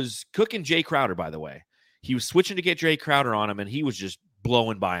 who was cooking Jay Crowder, by the way, he was switching to get Jay Crowder on him, and he was just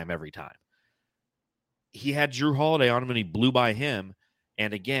blowing by him every time. He had Drew Holiday on him, and he blew by him.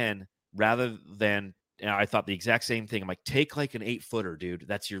 And again, rather than, I thought the exact same thing. I'm like, take like an 8-footer, dude.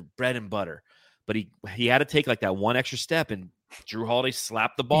 That's your bread and butter. But he had to take like that one extra step, and Drew Holiday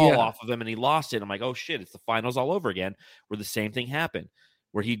slapped the ball off of him, and he lost it. I'm like, oh, shit, it's the finals all over again, where the same thing happened,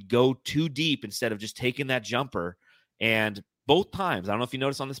 where he'd go too deep instead of just taking that jumper. And both times, I don't know if you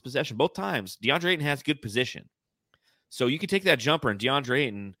noticed on this possession, both times, DeAndre Ayton has good position. So you can take that jumper, and DeAndre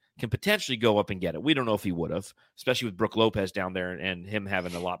Ayton can potentially go up and get it. We don't know if he would have, especially with Brook Lopez down there and him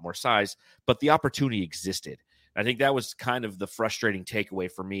having a lot more size, but the opportunity existed. I think that was kind of the frustrating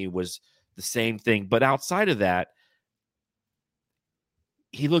takeaway for me, was the same thing. But outside of that,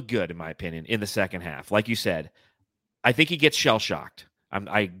 he looked good, in my opinion, in the second half. Like you said, I think he gets shell-shocked.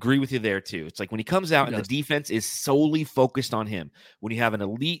 I agree with you there, too. It's like when he comes out and the defense is solely focused on him, when you have an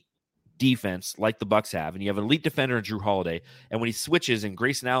elite defense like the Bucks have, and you have an elite defender in Drew Holiday, and when he switches and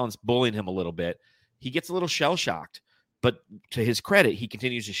Grayson Allen's bullying him a little bit, he gets a little shell-shocked. But to his credit, he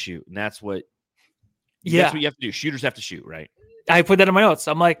continues to shoot, and that's what you have to do. Shooters have to shoot, right? I put that in my notes.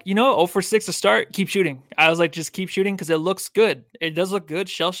 I'm like, 0 for 6 to start, keep shooting. I was like, just keep shooting because it looks good. It does look good.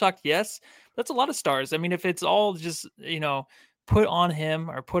 Shell-shocked, yes. That's a lot of stars. I mean, if it's all just, put on him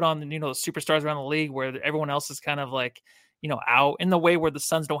or put on, the superstars around the league where everyone else is kind of like, out in the way where the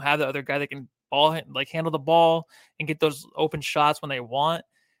Suns don't have the other guy that can handle the ball and get those open shots when they want.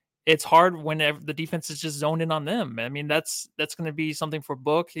 It's hard whenever the defense is just zoned in on them. I mean, that's going to be something for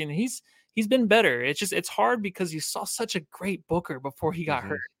Book, and he's been better. It's hard because you saw such a great Booker before he got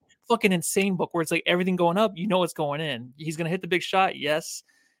hurt. Fucking insane Book where it's like everything going up, it's going in. He's going to hit the big shot, yes.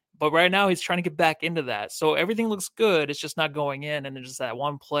 But right now he's trying to get back into that. So everything looks good. It's just not going in. And then just that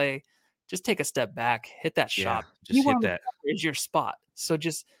one play, just take a step back, hit that shot. Just hit that. Is your spot. So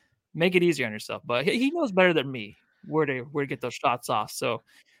just make it easier on yourself. But he knows better than me where to get those shots off. So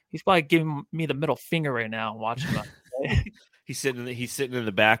he's probably giving me the middle finger right now watching that. He's sitting in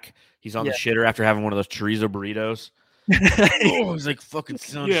the back. He's on the shitter after having one of those chorizo burritos. He's like, fucking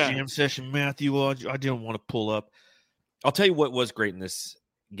Suns jam session, Matthew. I didn't want to pull up. I'll tell you what was great in this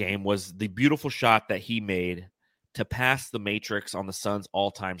game was the beautiful shot that he made to pass the matrix on the Suns'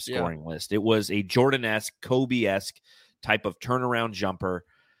 all-time scoring list. It was a Jordan-esque, Kobe-esque type of turnaround jumper,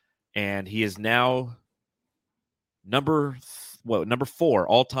 and he is now number 4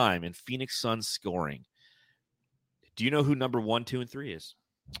 all-time in Phoenix Suns scoring. Do you know who number 1, 2, and 3 is?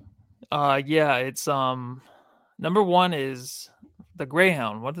 It's number 1 is the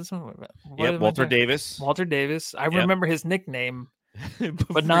Greyhound. Walter Davis. Walter Davis. I remember his nickname,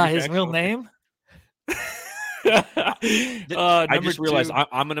 but not his real name. I just realized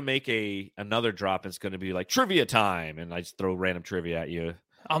I'm going to make another drop. It's going to be like trivia time, and I just throw random trivia at you.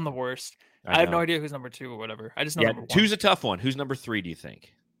 I'm the worst. I have no idea who's number 2 or whatever. I just know number 1. 2's a tough one. Who's number 3? Do you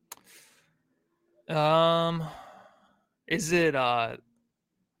think? Is it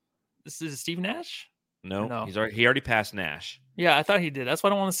this is Steve Nash? No. He already passed Nash. Yeah, I thought he did. That's why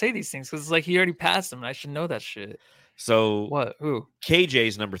I don't want to say these things because it's like he already passed him, and I should know that shit. So what? Who?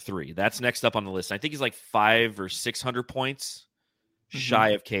 KJ's number 3. That's next up on the list. I think he's like 500 or 600 points shy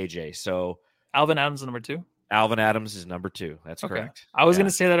of KJ. So Alvin Adams is number 2. Alvin Adams is number 2. That's correct. I was going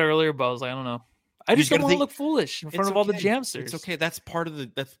to say that earlier, but I was like, I don't know. I just don't want to look foolish in front of all the Jamsters. It's okay. That's part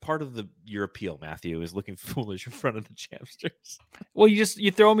of your appeal, Matthew, is looking foolish in front of the Jamsters. Well,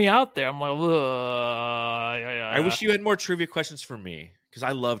 you throw me out there. I'm like, I wish you had more trivia questions for me because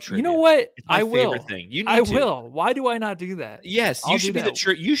I love trivia. You know what? It's my favorite thing. I will. Why do I not do that? Yes, you should be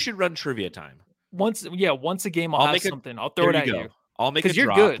you should run trivia time. Once a game, I'll have something. I'll throw it at you. I'll make a you're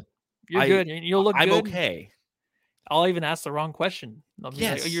drop. good. You're good. You'll look I'm good. okay. I'll even ask the wrong question. I'll be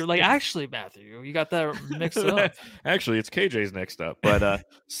like, you're like, actually, Matthew, you got that mixed up. Actually, it's KJ's next up. But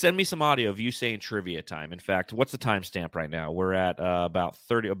send me some audio of you saying trivia time. In fact, what's the timestamp right now? We're at about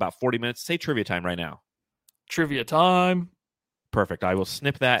 40 minutes. Say trivia time right now. Trivia time. Perfect. I will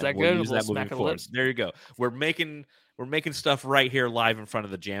snip that. Is that and we'll good? use that moving forward. There you go. We're making stuff right here live in front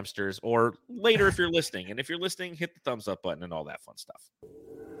of the Jamsters, or later if you're listening. And if you're listening, hit the thumbs up button and all that fun stuff.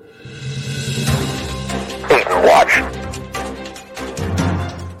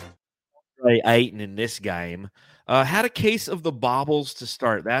 Right, Ayton in this game had a case of the bobbles to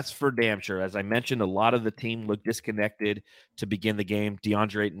start. That's for damn sure. As I mentioned, a lot of the team looked disconnected to begin the game.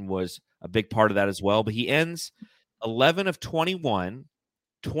 DeAndre Ayton was a big part of that as well. But he ends 11 of 21,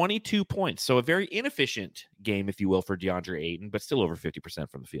 22 points. So a very inefficient game, if you will, for DeAndre Ayton, but still over 50%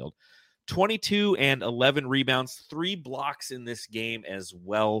 from the field. 22 and 11 rebounds, 3 blocks in this game as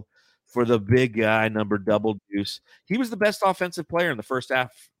well for the big guy, number double deuce. He was the best offensive player in the first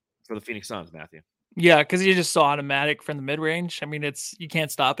half for the Phoenix Suns, Matthew. Yeah, because you just saw automatic from the mid-range. I mean, you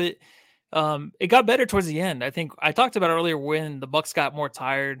can't stop it. It got better towards the end. I think I talked about earlier when the Bucks got more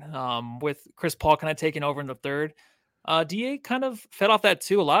tired with Chris Paul kind of taking over in the third. DA kind of fed off that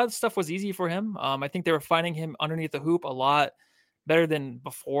too. A lot of the stuff was easy for him. I think they were finding him underneath the hoop a lot better than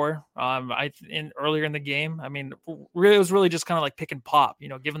before. Earlier in the game, I mean, really, it was really just kind of like pick and pop,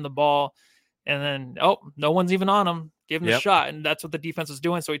 giving the ball, and then no one's even on him. Give him the shot, and that's what the defense was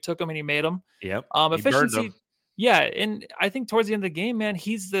doing. So he took him and he made him. Yep. Efficiency. Yeah, and I think towards the end of the game, man,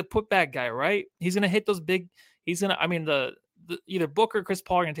 he's the putback guy, right? He's gonna hit those big. The either Booker or Chris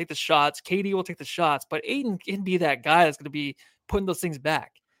Paul are gonna take the shots. KD will take the shots, but Ayton can be that guy that's gonna be putting those things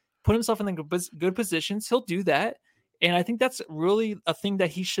back, put himself in the good positions. He'll do that, and I think that's really a thing that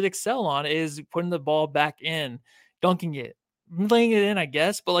he should excel on is putting the ball back in, dunking it. Laying it in, I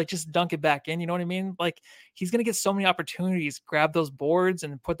guess, but just dunk it back in. You know what I mean? He's going to get so many opportunities, grab those boards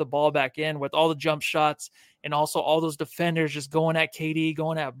and put the ball back in with all the jump shots and also all those defenders just going at KD,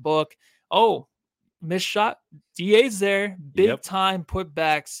 going at Book. Oh, missed shot. DA's there. Big time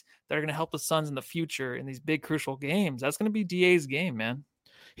putbacks that are going to help the Suns in the future in these big crucial games. That's going to be DA's game, man.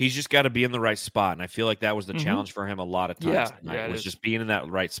 He's just got to be in the right spot. And I feel like that was the challenge for him a lot of times. Yeah, it was just being in that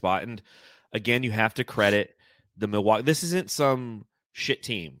right spot. And again, you have to credit the Milwaukee. This isn't some shit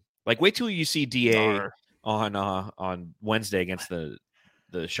team. Wait till you see DA on Wednesday against the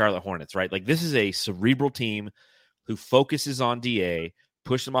Charlotte Hornets, right? This is a cerebral team who focuses on DA,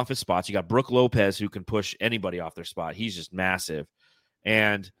 push them off his spots. You got Brook Lopez who can push anybody off their spot. He's just massive.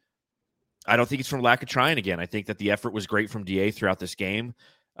 And I don't think it's from lack of trying again. I think that the effort was great from DA throughout this game.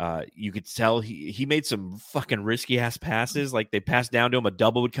 You could tell he made some fucking risky ass passes. They passed down to him, a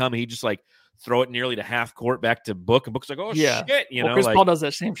double would come, and he just throw it nearly to half court back to Book, and Book's like, oh shit, Chris Paul does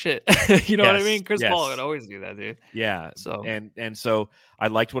that same shit. You know what I mean? Chris Paul would always do that, dude. Yeah. So and so I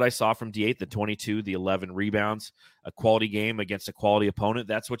liked what I saw from D8, the 22, the 11 rebounds, a quality game against a quality opponent.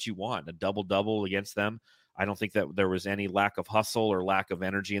 That's what you want, a double against them. I don't think that there was any lack of hustle or lack of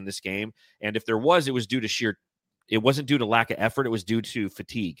energy in this game. And if there was, it was due to it wasn't due to lack of effort. It was due to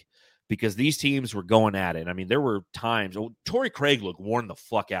fatigue because these teams were going at it. I mean, there were times Torrey Craig looked worn the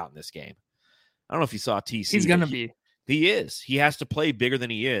fuck out in this game. I don't know if you saw TC. He's going to be. He is. He has to play bigger than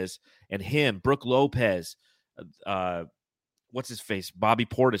he is. And him, Brook Lopez, what's his face? Bobby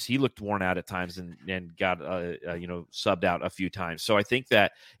Portis, he looked worn out at times and got subbed out a few times. So I think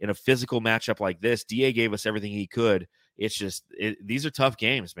that in a physical matchup like this, DA gave us everything he could. It's just these are tough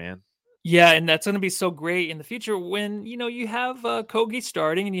games, man. Yeah, and that's going to be so great in the future when, you have Kogi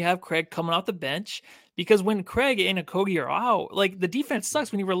starting and you have Craig coming off the bench. Because when Craig and Kogi are out, the defense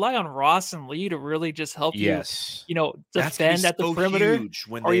sucks when you rely on Ross and Lee to really just help you, defend at the perimeter.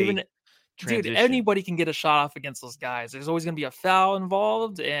 Dude, anybody can get a shot off against those guys. There's always going to be a foul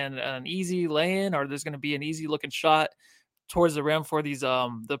involved and an easy lay-in, or there's going to be an easy looking shot towards the rim for these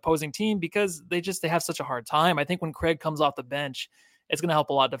the opposing team because they have such a hard time. I think when Craig comes off the bench, it's going to help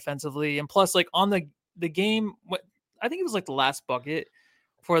a lot defensively. And plus, on the game, I think it was the last bucket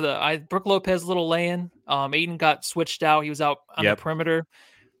for the Brook Lopez little lay-in. Ayton got switched out. He was out on the perimeter.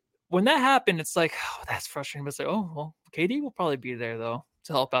 When that happened, it's that's frustrating. But it's KD will probably be there though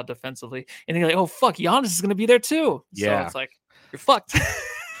to help out defensively. And then you're oh fuck, Giannis is going to be there too. Yeah. So it's you're fucked.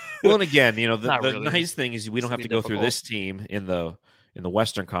 Well, and again, the nice thing is we don't have to go through this team in the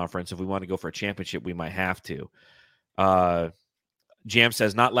Western Conference. If we want to go for a championship, we might have to. Jam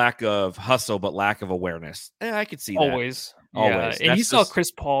says not lack of hustle, but lack of awareness. I could see that. Always. Yeah. And you saw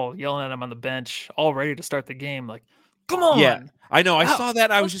Chris Paul yelling at him on the bench all ready to start the game. Come on. Yeah, I know. I saw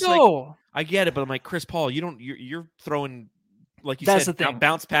that. I was just I get it, but I'm Chris Paul, you're throwing like you That's said, the thing.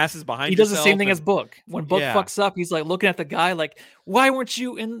 bounce passes behind. He does the same thing and, as Book. When Book fucks up, he's like looking at the guy like, "Why weren't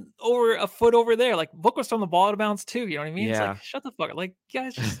you over a foot over there?" Like Book was throwing the ball out of bounds too. You know what I mean? Yeah. It's like, shut the fuck up. Like,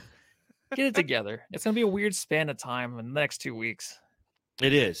 guys, just get it together. It's gonna be a weird span of time in the next 2 weeks.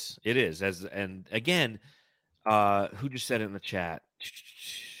 It is. And again, who just said it in the chat?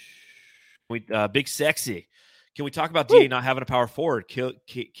 Big Sexy. Can we talk about DA not having a power forward?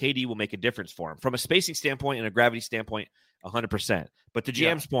 KD will make a difference for him from a spacing standpoint and a gravity standpoint, 100%. But to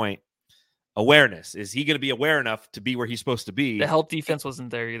GM's point, awareness. Is he going to be aware enough to be where he's supposed to be? The help defense wasn't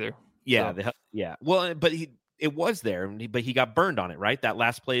there either. Yeah, so. Well, but it was there, but he got burned on it, right? That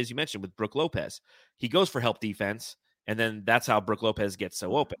last play, as you mentioned, with Brook Lopez. He goes for help defense, and then that's how Brook Lopez gets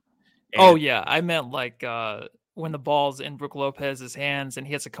so open. And, I meant like when the ball's in Brook Lopez's hands and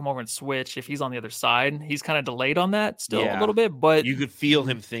he has to come over and switch. If he's on the other side, he's kind of delayed on that still a little bit, but you could feel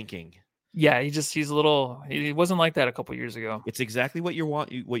him thinking. Yeah, he's a little. He wasn't like that a couple years ago. It's exactly what you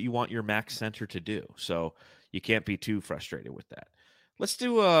want your max center to do. So you can't be too frustrated with that. Let's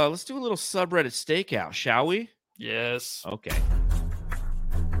do a little subreddit stakeout, shall we? Yes. Okay.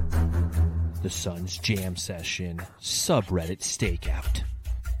 The Suns Jam Session subreddit stakeout.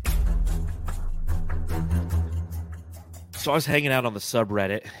 So I was hanging out on the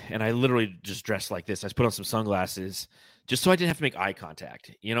subreddit, and I literally just dressed like this. I put on some sunglasses just so I didn't have to make eye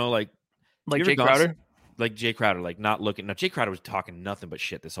contact. You know, like Jay Crowder? Like Jay Crowder, like not looking. Now, Jay Crowder was talking nothing but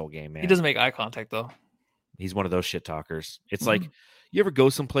shit this whole game, man. He doesn't make eye contact, though. He's one of those shit talkers. It's like, you ever go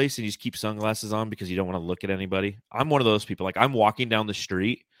someplace and you just keep sunglasses on because you don't want to look at anybody? I'm one of those people. Like, I'm walking down the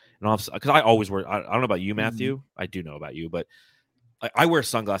street, and because I always wear, I don't know about you, Matthew. I do know about you, but I wear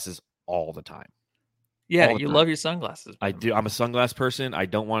sunglasses all the time. Yeah, you love your sunglasses. I do. I'm a sunglass person. I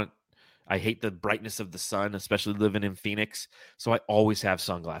hate the brightness of the sun, especially living in Phoenix. So I always have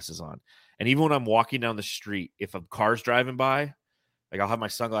sunglasses on. And even when I'm walking down the street, if a car's driving by, like I'll have my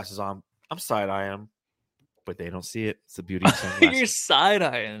sunglasses on. I'm side-eyeing them, but they don't see it. It's the beauty of sunglasses. You're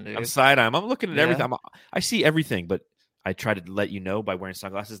side-eyeing, dude. I'm side-eyeing. I'm looking at everything. I see everything, but I try to let you know by wearing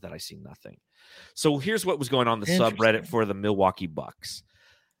sunglasses that I see nothing. So here's what was going on the subreddit for the Milwaukee Bucks.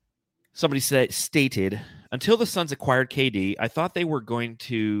 Somebody stated, until the Suns acquired KD, I thought they were going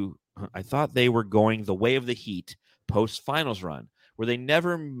the way of the Heat post-finals run, where they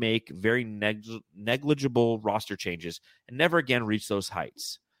never make very negligible roster changes and never again reach those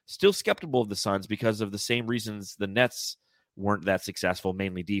heights. Still skeptical of the Suns because of the same reasons the Nets weren't that successful,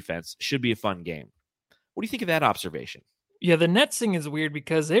 mainly defense. Should be a fun game. What do you think of that observation? Yeah, the Nets thing is weird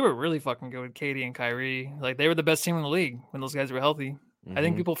because they were really fucking good with KD and Kyrie. Like, they were the best team in the league when those guys were healthy. I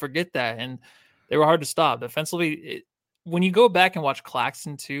think people forget that, and they were hard to stop. Defensively, when you go back and watch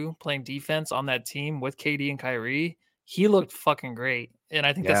Claxton, too, playing defense on that team with KD and Kyrie, he looked fucking great. And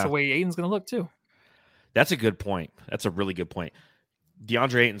I think that's the way Ayton's going to look, too. That's a good point. That's a really good point.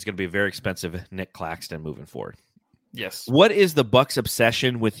 DeAndre Ayton's going to be a very expensive Nick Claxton moving forward. Yes. What is the Bucks'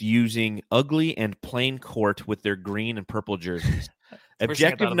 obsession with using ugly and plain court with their green and purple jerseys?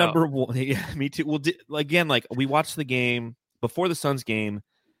 Objective number one. Yeah, me too. Well, again, like we watched the game before the Suns game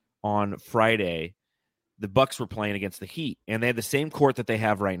on Friday. The Bucks were playing against the Heat, and they had the same court that they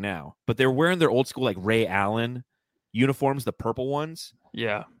have right now, but they're wearing their old school like Ray Allen uniforms, the purple ones.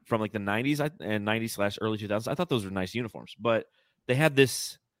 Yeah, from like the 90s and 90s / early 2000s. I thought those were nice uniforms, but they had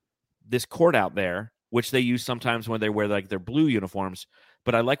this court out there, which they use sometimes when they wear like their blue uniforms.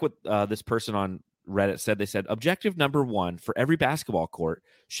 But I like what this person on Reddit said. They said, objective number one for every basketball court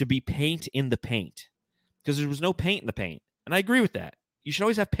should be paint in the paint, because there was no paint in the paint. And I agree with that. You should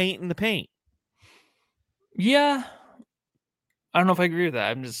always have paint in the paint. Yeah. I don't know if I agree with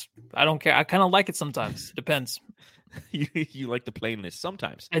that. I don't care. I kind of like it sometimes. Depends. You like the plainness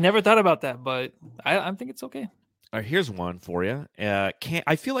sometimes. I never thought about that, but I think it's okay. All right, here's one for you.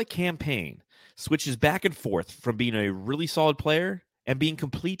 I feel like Cam Payne switches back and forth from being a really solid player and being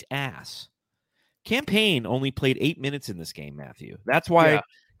complete ass. Cam Payne only played 8 minutes in this game, Matthew. That's why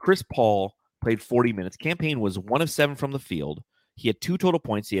Chris Paul played 40 minutes. Cam Payne was 1 of 7 from the field. He had 2 total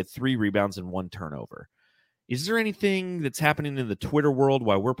points. He had 3 rebounds and 1 turnover. Is there anything that's happening in the Twitter world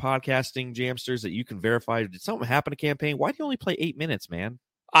while we're podcasting, Jamsters, that you can verify? Did something happen to Cam Payne? Why did he only play 8 minutes, man?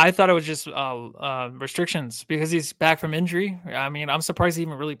 I thought it was just restrictions because he's back from injury. I mean, I'm surprised he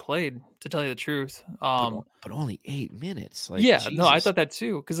even really played, to tell you the truth. But only 8 minutes. Like, yeah, Jesus. No, I thought that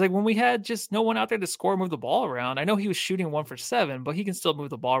too. Because like when we had just no one out there to score, move the ball around. I know he was shooting 1 for 7, but he can still move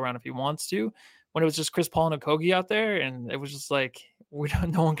the ball around if he wants to. When it was just Chris Paul and Okogie out there, and it was just like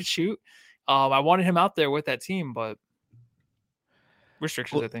no one could shoot. I wanted him out there with that team, but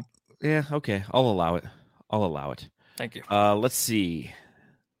restrictions, I think. Yeah, okay. I'll allow it. Thank you. Let's see.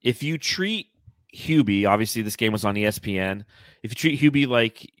 If you treat Hubie, obviously this game was on ESPN. If you treat Hubie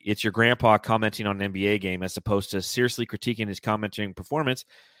like it's your grandpa commenting on an NBA game as opposed to seriously critiquing his commenting performance,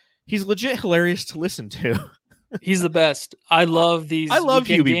 he's legit hilarious to listen to. He's the best. I love these. I love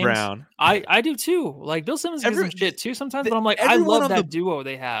Hubie games. Brown. I do too. Like Bill Simmons gives some shit too sometimes, but I'm like, I love that duo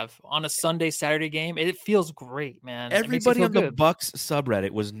they have on a Sunday, Saturday game. It feels great, man. Everybody on the Bucks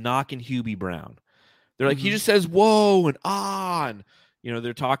subreddit was knocking Hubie Brown. They're like, he just says whoa and on. You know,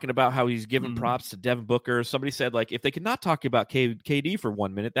 they're talking about how he's giving props to Devin Booker. Somebody said, like, if they could not talk about KD for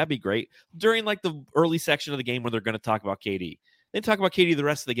 1 minute, that'd be great. During like the early section of the game where they're going to talk about KD, they talk about KD the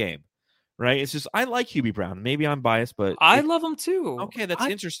rest of the game. Right? It's just, I like Hubie Brown. Maybe I'm biased, but I love him too. Okay, that's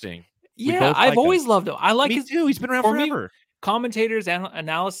interesting. Yeah, I've always loved him. I like Me too. He's been around forever. Commentators,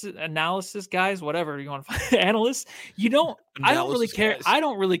 analysis guys, whatever you want to find, analysts. I don't really care. Guys. I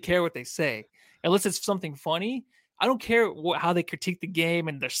don't really care what they say unless it's something funny. I don't care how they critique the game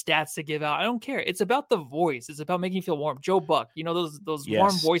and their stats they give out. I don't care. It's about the voice. It's about making you feel warm. Joe Buck, those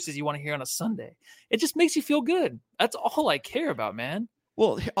warm voices you want to hear on a Sunday. It just makes you feel good. That's all I care about, man.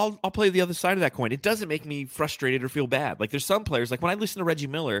 Well, I'll play the other side of that coin. It doesn't make me frustrated or feel bad. Like there's some players, like when I listen to Reggie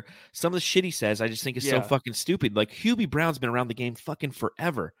Miller, some of the shit he says, I just think is so fucking stupid. Like Hubie Brown's been around the game fucking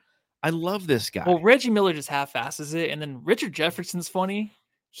forever. I love this guy. Well, Reggie Miller just half-asses it, and then Richard Jefferson's funny.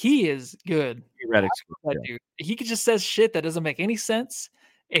 He is good. Dude. He just says shit that doesn't make any sense,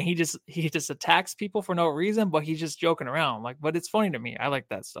 and he just attacks people for no reason, but he's just joking around. But it's funny to me. I like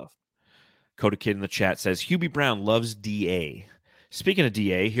that stuff. Coda Kid in the chat says Hubie Brown loves DA. Speaking of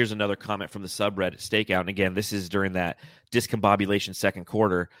DA, here's another comment from the subreddit Stakeout. And again, this is during that discombobulation second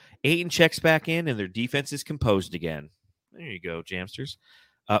quarter. Ayton checks back in, and their defense is composed again. There you go, Jamsters.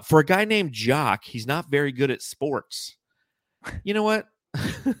 For a guy named Jock, he's not very good at sports. You know what?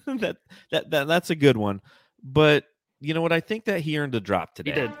 That's a good one. But you know what? I think that he earned a drop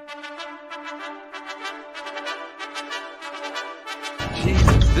today. He did.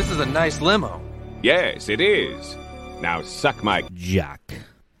 Jesus, this is a nice limo. Yes, it is. Now suck my Jock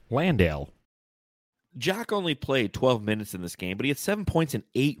Landale. Jock only played 12 minutes in this game, but he had 7 points and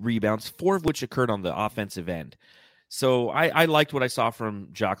 8 rebounds, 4 of which occurred on the offensive end. So I liked what I saw from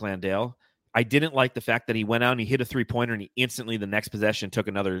Jock Landale. I didn't like the fact that he went out and he hit a three-pointer and he instantly the next possession took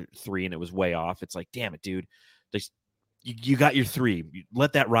another 3 and it was way off. It's like, damn it, dude. You got your 3.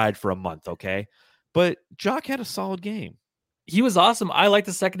 Let that ride for a month, okay? But Jock had a solid game. He was awesome. I like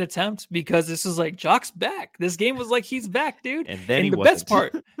the second attempt because this is like Jock's back. This game was like he's back, dude. And then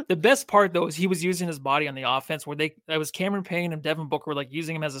the best part though is he was using his body on the offense where that was Cameron Payne and Devin Booker were like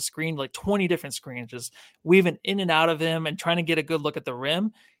using him as a screen, like 20 different screens, just weaving in and out of him and trying to get a good look at the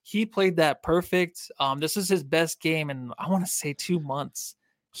rim. He played that perfect. This is his best game in I want to say 2 months.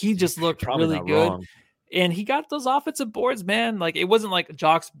 He just looked really good. Wrong. And he got those offensive boards, man. Like it wasn't like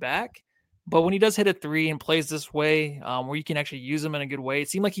Jock's back. But when he does hit a 3 and plays this way, where you can actually use him in a good way, it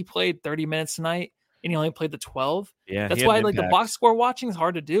seemed like he played 30 minutes tonight and he only played the 12. Yeah, that's why like the box score watching is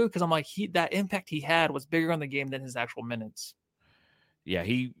hard to do because I'm like that impact he had was bigger on the game than his actual minutes. Yeah,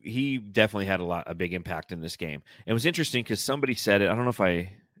 he definitely had a big impact in this game. It was interesting because somebody said it. I don't know if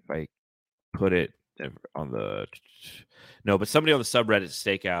I put it on but somebody on the subreddit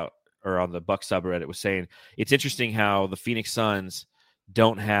Stakeout or on the Bucks subreddit was saying it's interesting how the Phoenix Suns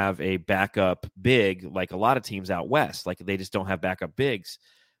don't have a backup big like a lot of teams out west. Like they just don't have backup bigs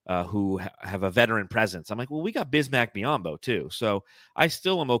who have a veteran presence. I'm like, well, we got Bismack Biyombo too. So I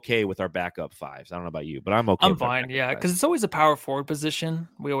still am okay with our backup 5s. I don't know about you, but I'm okay. I'm fine. Yeah. Cause it's always a power forward position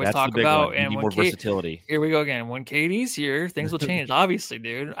we always talk about. And more versatility. Here we go again. When KD's here, things will change. Obviously,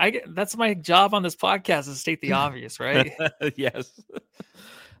 dude. That's my job on this podcast is to state the obvious, right? Yes.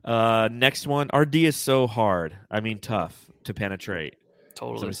 Next one. RD is so hard. I mean, tough to penetrate.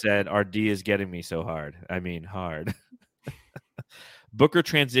 Totally. Someone said, RD is getting me so hard. I mean, hard. Booker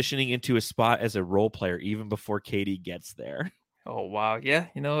transitioning into a spot as a role player even before KD gets there. Oh, wow. Yeah.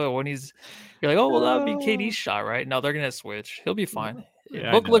 When you're like, oh, well, that would be KD's shot, right? No, they're going to switch. He'll be fine.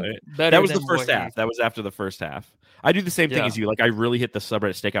 Yeah, Book looked better. That was the first half. That was after the first half. I do the same thing as you. Like, I really hit the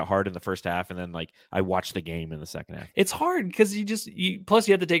subreddit Stakeout hard in the first half, and then like I watched the game in the second half. It's hard because plus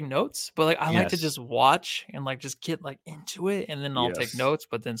you have to take notes, but like I like to just watch and like just get like into it, and then I'll take notes.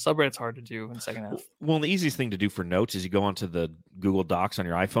 But then subreddit's hard to do in the second half. Well, the easiest thing to do for notes is you go onto the Google Docs on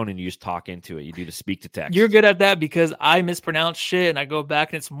your iPhone and you just talk into it. You do the speak to text. You're good at that because I mispronounce shit and I go back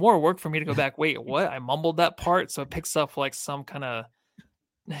and it's more work for me to go back. Wait, what? I mumbled that part, so it picks up like some kind of.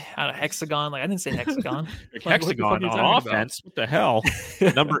 Hexagon, like I didn't say hexagon. Hexagon on offense. What the hell?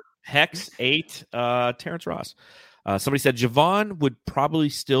 Number Hex 8, Terrence Ross. Somebody said Javon would probably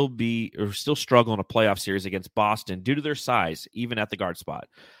still struggle in a playoff series against Boston due to their size, even at the guard spot.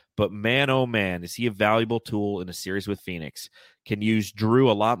 But man, oh man, is he a valuable tool in a series with Phoenix. Can use Drew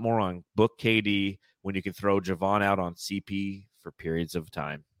a lot more on book KD when you can throw Javon out on CP for periods of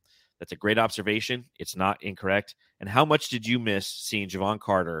time. That's a great observation. It's not incorrect. And how much did you miss seeing Javon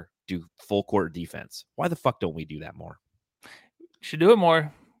Carter do full court defense? Why the fuck don't we do that more? Should do it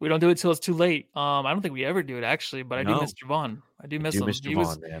more. We don't do it till it's too late. I don't think we ever do it, actually, but I do miss Javon. I do miss him.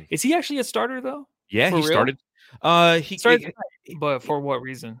 Man. Is he actually a starter, though? Yeah, he started. He started, but for what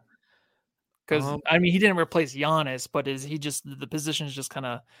reason? Because, he didn't replace Giannis, but is he just, the position is just kind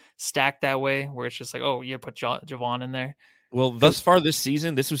of stacked that way, where it's just like, oh, you put Javon in there? Well, thus far this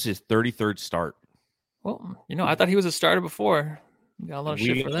season, this was his 33rd start. Well, I thought he was a starter before. Got a lot of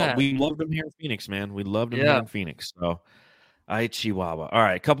shit for that. We loved him here in Phoenix, man. We loved him here in Phoenix. So, Chihuahua. All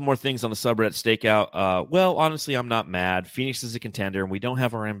right, a couple more things on the subreddit stakeout. Well, honestly, I'm not mad. Phoenix is a contender, and we don't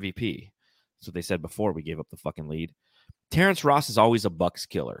have our MVP. That's what they said before we gave up the fucking lead. Terrence Ross is always a Bucks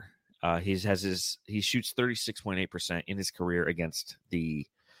killer. He shoots 36.8% in his career against the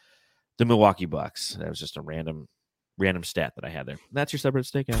Milwaukee Bucks. That was just a random stat that I had there. That's your subreddit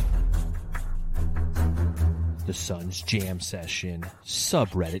stakeout. The Suns Jam Session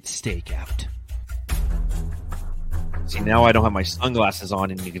subreddit stakeout. See, now I don't have my sunglasses on,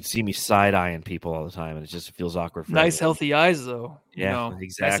 and you can see me side-eyeing people all the time, and it just feels awkward. For nice, healthy eyes, though. Yeah,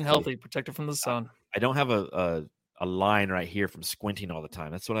 exactly. Nice and healthy, protected from the sun. I don't have a line right here from squinting all the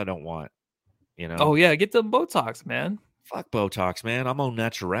time. That's what I don't want. Oh yeah, get the Botox, man. Fuck Botox, man. I'm au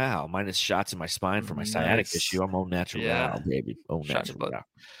natural. Minus shots in my spine for my sciatic issue. I'm au natural, baby. Au natural.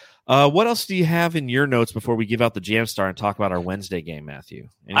 What else do you have in your notes before we give out the Jam Star and talk about our Wednesday game, Matthew?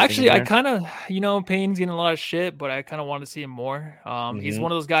 Actually, I kind of, Payne's getting a lot of shit, but I kind of want to see him more. He's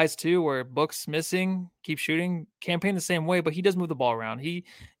one of those guys too, where Book's missing, keep shooting. Campaign the same way, but he does move the ball around.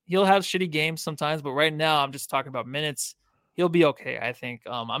 He'll have shitty games sometimes, but right now I'm just talking about minutes. He'll be okay, I think.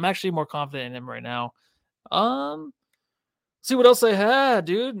 I'm actually more confident in him right now. See what else I had,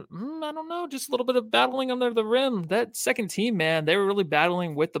 dude. I don't know. Just a little bit of battling under the rim. That second team, man, they were really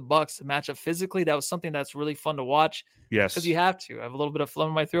battling with the Bucks to match up physically. That was something that's really fun to watch. Yes. Because you have to. I have a little bit of phlegm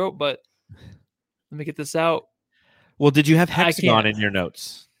in my throat, but let me get this out. Well, did you have hexagon in your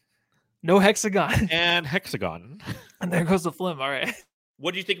notes? No hexagon. And hexagon. And there goes the phlegm. All right.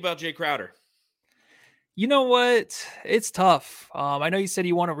 What do you think about Jay Crowder? You know what? It's tough. I know you said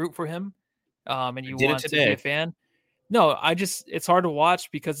you want to root for him, and you want to be a fan. No, it's hard to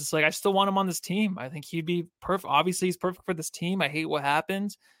watch because it's like, I still want him on this team. I think he'd be perfect. Obviously, he's perfect for this team. I hate what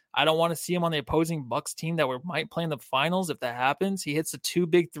happened. I don't want to see him on the opposing Bucks team that might play in the finals. If that happens, he hits the 2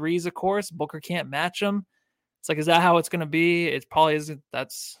 big threes, of course. Booker can't match him. It's like, is that how it's going to be? It probably isn't.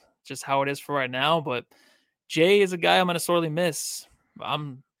 That's just how it is for right now. But Jay is a guy I'm going to sorely miss.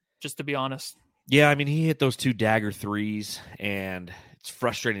 Just to be honest. Yeah, I mean, he hit those 2 dagger threes, and it's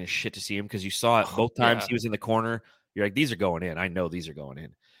frustrating as shit to see him because you saw it both times he was in the corner. You're like, these are going in. I know these are going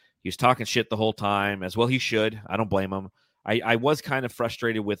in. He was talking shit the whole time, as well he should. I don't blame him. I was kind of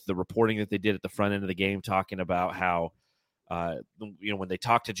frustrated with the reporting that they did at the front end of the game, talking about how, when they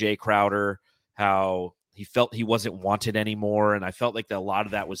talked to Jay Crowder, how he felt he wasn't wanted anymore. And I felt like a lot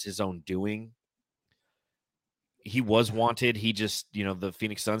of that was his own doing. He was wanted. He just, the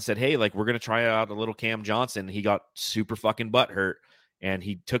Phoenix Suns said, hey, like, we're going to try out a little Cam Johnson. He got super fucking butthurt, and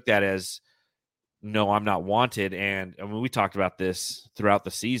he took that as, no, I'm not wanted. And I mean, we talked about this throughout the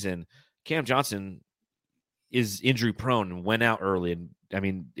season. Cam Johnson is injury prone and went out early. And I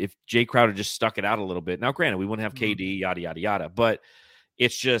mean, if Jay Crowder just stuck it out a little bit, now granted, we wouldn't have KD, yada, yada, yada, but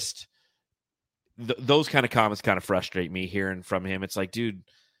it's just those kind of comments kind of frustrate me hearing from him. It's like, dude,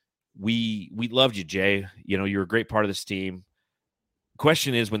 we loved you, Jay. You're a great part of this team.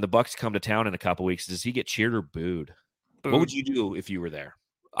 Question is, when the Bucks come to town in a couple weeks, does he get cheered or booed? What would you do if you were there?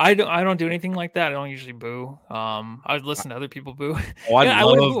 I don't do anything like that. I don't usually boo. I would listen to other people boo. Oh, I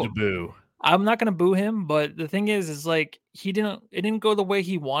love to boo. I'm not gonna boo him, but the thing is like it didn't go the way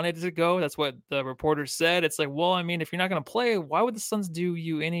he wanted it to go. That's what the reporter said. It's like, well, I mean, if you're not gonna play, why would the Suns do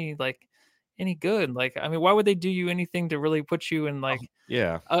you any good? Like, I mean, why would they do you anything to really put you in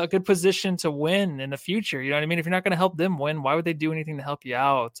a good position to win in the future? You know what I mean? If you're not gonna help them win, why would they do anything to help you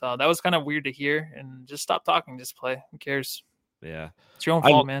out? That was kind of weird to hear. And just stop talking, just play. Who cares? Yeah, it's your own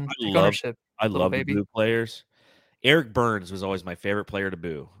fault, man. Take ownership. I love the boo players. Eric Burns was always my favorite player to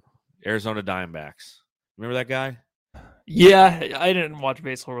boo. Arizona Diamondbacks. Remember that guy? Yeah, I didn't watch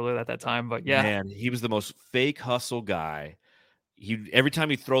baseball really at that time, but yeah. Man, he was the most fake hustle guy. Every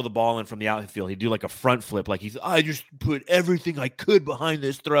time he'd throw the ball in from the outfield, he'd do like a front flip. Like I just put everything I could behind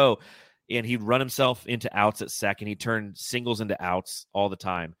this throw. and he'd run himself into outs at second. He'd turn singles into outs all the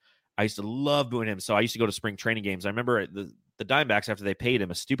time. I used to love doing him. So I used to go to spring training games. I remember the Diamondbacks, after they paid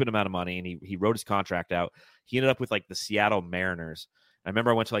him a stupid amount of money and he wrote his contract out, he ended up with like the Seattle Mariners. I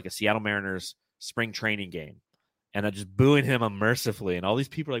remember I went to like a Seattle Mariners spring training game and I just booing him unmercifully. And all these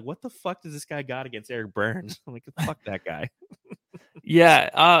people are like, what the fuck does this guy got against Eric Burns? I'm like, fuck that guy.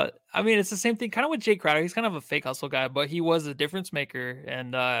 Yeah. I mean, it's the same thing kind of with Jay Crowder. He's kind of a fake hustle guy, but he was a difference maker.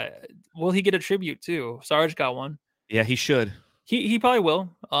 And will he get a tribute too? Sarge got one. Yeah, he should. He probably will.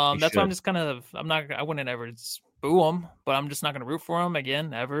 That's should. why I'm just I wouldn't ever just boo him, but I'm just not going to root for him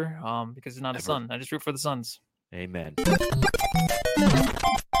again, ever. Because he's not a Sun. I just root for the Suns. Amen.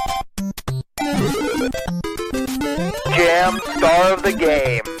 Jam Star of the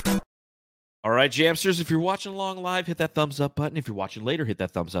Game. All right, Jamsters, if you're watching along live, hit that thumbs up button. If you're watching later, hit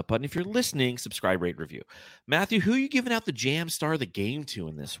that thumbs up button. If you're listening, subscribe, rate, review. Matthew, who are you giving out the Jam Star of the Game to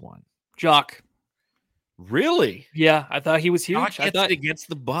in this one? Jock. Really? Yeah, I thought he was huge. Jock gets it against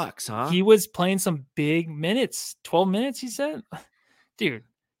the Bucks, huh? He was playing some big minutes. 12 minutes, he said. Dude,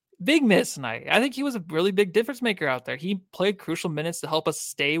 big minutes tonight. I think he was a really big difference maker out there. He played crucial minutes to help us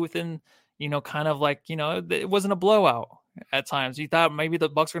stay within, kind of like, it wasn't a blowout at times. You thought maybe the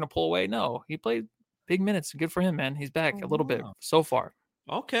Bucks were going to pull away. No, he played big minutes. Good for him, man. He's back a little bit so far.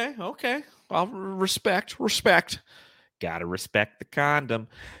 Okay. Well, respect. Gotta respect the condom.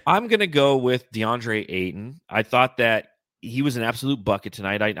 I'm going to go with DeAndre Ayton. I thought that he was an absolute bucket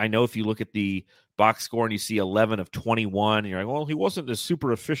tonight. I know if you look at the box score and you see 11 of 21, and you're like, well, he wasn't as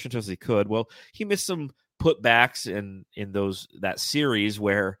super efficient as he could. Well, he missed some putbacks in that series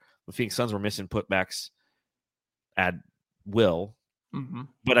where the Phoenix Suns were missing putbacks at will. Mm-hmm.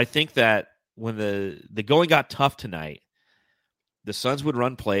 But I think that when the going got tough tonight, the Suns would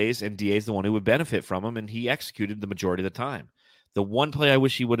run plays, and DA's the one who would benefit from them, and he executed the majority of the time. The one play I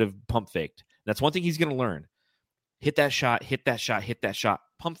wish he would have pump faked. That's one thing he's going to learn. Hit that shot,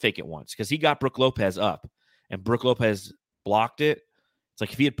 pump fake it once, because he got Brook Lopez up, and Brook Lopez blocked it. It's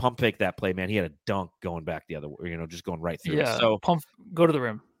like if he had pump faked that play, man, he had a dunk going back the other way, just going right through. Yeah, so go to the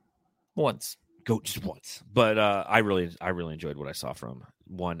rim once. Go just once. But I really enjoyed what I saw from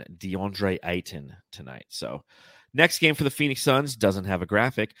one DeAndre Ayton tonight. So next game for the Phoenix Suns doesn't have a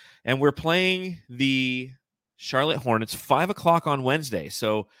graphic, and we're playing the Charlotte Hornets 5:00 on Wednesday.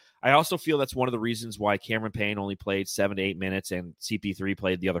 So I also feel that's one of the reasons why Cameron Payne only played 7 to 8 minutes and CP3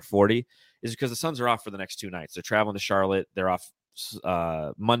 played the other 40 is because the Suns are off for the next 2 nights. They're traveling to Charlotte. They're off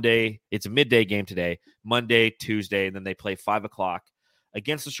Monday. It's a midday game today, Monday, Tuesday, and then they play 5:00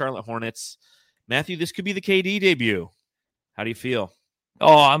 against the Charlotte Hornets. Matthew, this could be the KD debut. How do you feel?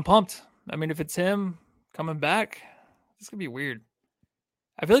 Oh, I'm pumped. I mean, if it's him coming back, this could be weird.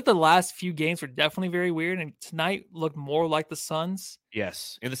 I feel like the last few games were definitely very weird, and tonight looked more like the Suns.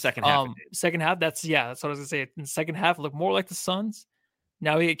 Yes, in the second half. Second half, that's what I was gonna say. In the second half, it looked more like the Suns.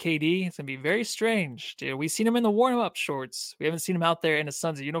 Now we get KD. It's gonna be very strange, dude. We've seen him in the warm-up shorts. We haven't seen him out there in a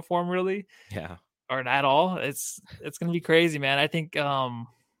Suns uniform, really. Yeah, or at all. It's gonna be crazy, man. I think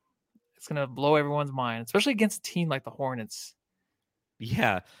it's gonna blow everyone's mind, especially against a team like the Hornets.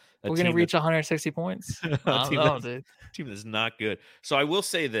 Yeah. We're going to reach 160 points. Team that's not good. So I will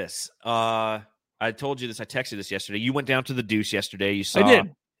say this. I told you this. I texted this yesterday. You went down to the Deuce yesterday. You saw I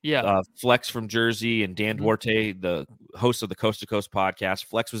did. Yeah. Flex from Jersey and Dan Duarte, the host of the Coast to Coast podcast.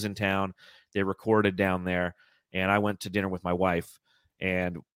 Flex was in town. They recorded down there. And I went to dinner with my wife.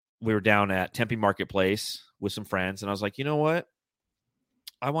 And we were down at Tempe Marketplace with some friends. And I was like, you know what?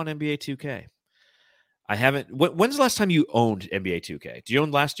 I want NBA 2K. I haven't. When's the last time you owned NBA 2K? Do you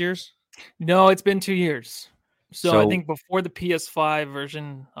own last year's? No, it's been 2 years. So I think before the PS5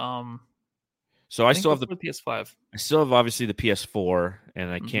 version. So I still have the PS5. I still have obviously the PS4,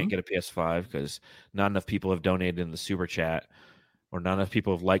 and I can't get a PS5 because not enough people have donated in the super chat, or not enough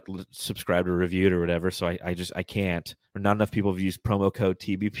people have liked, subscribed, or reviewed, or whatever. So I can't. Or not enough people have used promo code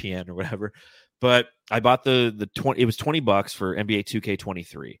TBPN or whatever. But I bought the 20. It was $20 for NBA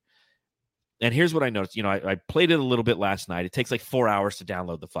 2K23. And here's what I noticed. I played it a little bit last night. It takes like 4 hours to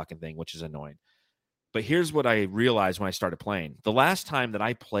download the fucking thing, which is annoying. But here's what I realized when I started playing. The last time that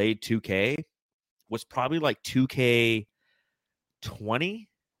I played 2K was probably like 2K20,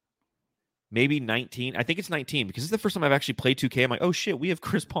 maybe 19. I think it's 19 because this is the first time I've actually played 2K. I'm like, oh shit, we have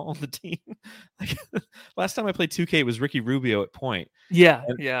Chris Paul on the team. Like, last time I played 2K was Ricky Rubio at point. Yeah,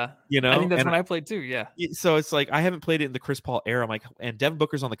 and, yeah. I think that's when I played too. Yeah. So it's like I haven't played it in the Chris Paul era. I'm like, and Devin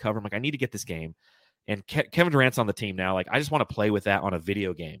Booker's on the cover. I'm like, I need to get this game. And Kevin Durant's on the team now. Like, I just want to play with that on a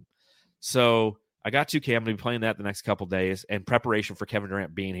video game. So I got 2K. I'm going to be playing that the next couple days in preparation for Kevin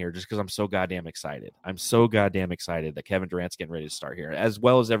Durant being here just because I'm so goddamn excited. I'm so goddamn excited that Kevin Durant's getting ready to start here, as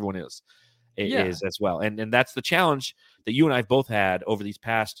well as everyone is as well. And that's the challenge that you and I have both had over these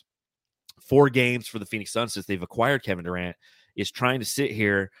past 4 games for the Phoenix Suns since they've acquired Kevin Durant, is trying to sit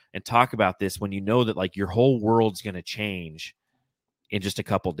here and talk about this when you know that like your whole world's going to change in just a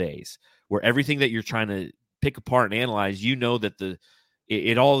couple days, where everything that you're trying to pick apart and analyze, you know that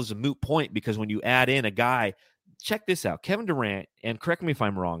it all is a moot point, because when you add in a guy, check this out, Kevin Durant, and correct me if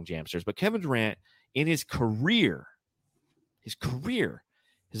I'm wrong, Jamsters, but Kevin Durant in his career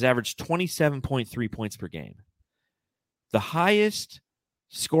has averaged 27.3 points per game. The highest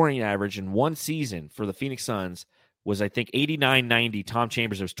scoring average in one season for the Phoenix Suns was, I think, 89-90. Tom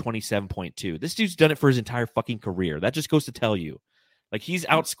Chambers was 27.2. This dude's done it for his entire fucking career. That just goes to tell you. Like, he's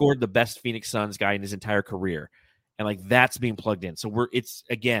outscored the best Phoenix Suns guy in his entire career. And, like, that's being plugged in. So, we're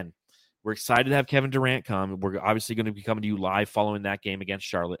excited to have Kevin Durant come. We're obviously going to be coming to you live following that game against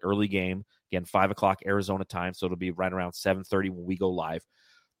Charlotte. Early game. Again, 5 o'clock Arizona time. So, it'll be right around 7:30 when we go live.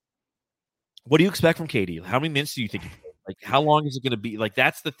 What do you expect from KD? How many minutes do you think? Like, how long is it going to be? Like,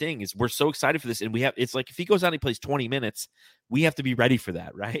 that's the thing, is we're so excited for this. And it's like, if he goes out and he plays 20 minutes, we have to be ready for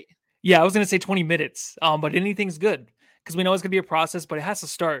that, right? Yeah, I was going to say 20 minutes, but anything's good because we know it's going to be a process, but it has to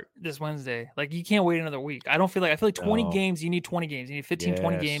start this Wednesday. Like, you can't wait another week. I feel like 20 games, you need 20 games. You need 15,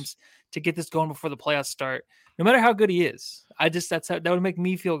 20 games to get this going before the playoffs start, no matter how good he is. That would make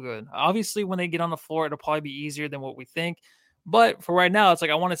me feel good. Obviously, when they get on the floor, it'll probably be easier than what we think. But for right now, it's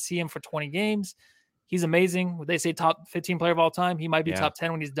like, I want to see him for 20 games. He's amazing. They say top 15 player of all time. He might be top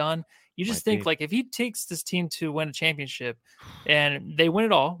 10 when he's done. You just think, like, if he takes this team to win a championship and they win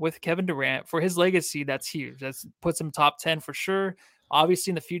it all with Kevin Durant, for his legacy, that's huge. That puts him top 10 for sure.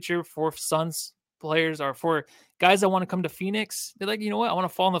 Obviously, in the future, for Suns players or for guys that want to come to Phoenix, they're like, you know what? I want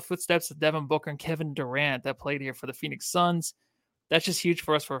to follow in the footsteps of Devin Booker and Kevin Durant that played here for the Phoenix Suns. That's just huge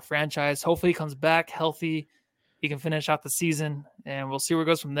for us for a franchise. Hopefully he comes back healthy. He can finish out the season, and we'll see where it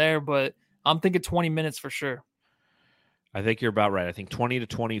goes from there. But I'm thinking 20 minutes for sure. I think you're about right. I think 20 to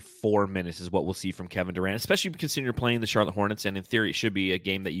 24 minutes is what we'll see from Kevin Durant, especially considering you're playing the Charlotte Hornets, and in theory, it should be a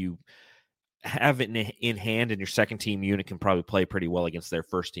game that you have it in hand, and your second team unit can probably play pretty well against their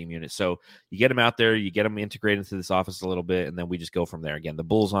first team unit. So you get them out there, you get them integrated into this offense a little bit, and then we just go from there. Again, the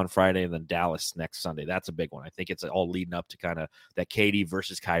Bulls on Friday, and then Dallas next Sunday. That's a big one. I think it's all leading up to kind of that KD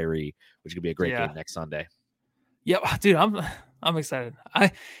versus Kyrie, which could be a great game next Sunday. Yeah, dude, I'm excited.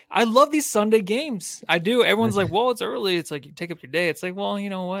 I love these Sunday games. I do. Everyone's like, well, it's early. It's like, you take up your day. It's like, well,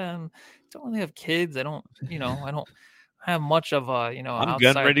 you know what? I don't really have kids. I don't have much of I'm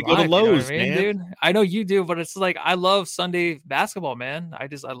getting ready to go to Lowe's, man. Dude, I know you do, but it's like, I love Sunday basketball, man. I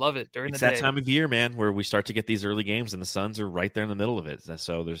love it during the day. It's that time of year, man, where we start to get these early games, and the Suns are right there in the middle of it.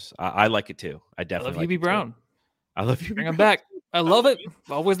 So I like it too. I definitely love Hubie Brown. I love you. Bring them back. I love it.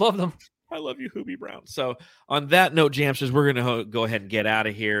 Always love them. I love you, Hubie Brown. So on that note, Jamsters, we're going to go ahead and get out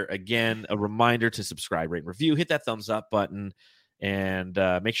of here. Again, a reminder to subscribe, rate, and review. Hit that thumbs up button. And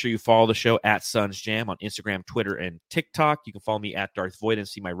make sure you follow the show at Suns Jam on Instagram, Twitter, and TikTok. You can follow me at Darth Void and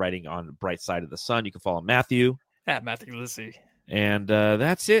see my writing on the Bright Side of the Sun. You can follow Matthew. At Matthew Lissy. And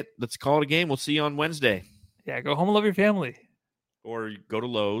that's it. Let's call it a game. We'll see you on Wednesday. Yeah, go home and love your family. Or go to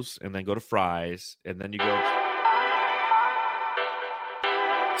Lowe's and then go to Fry's. And then you go...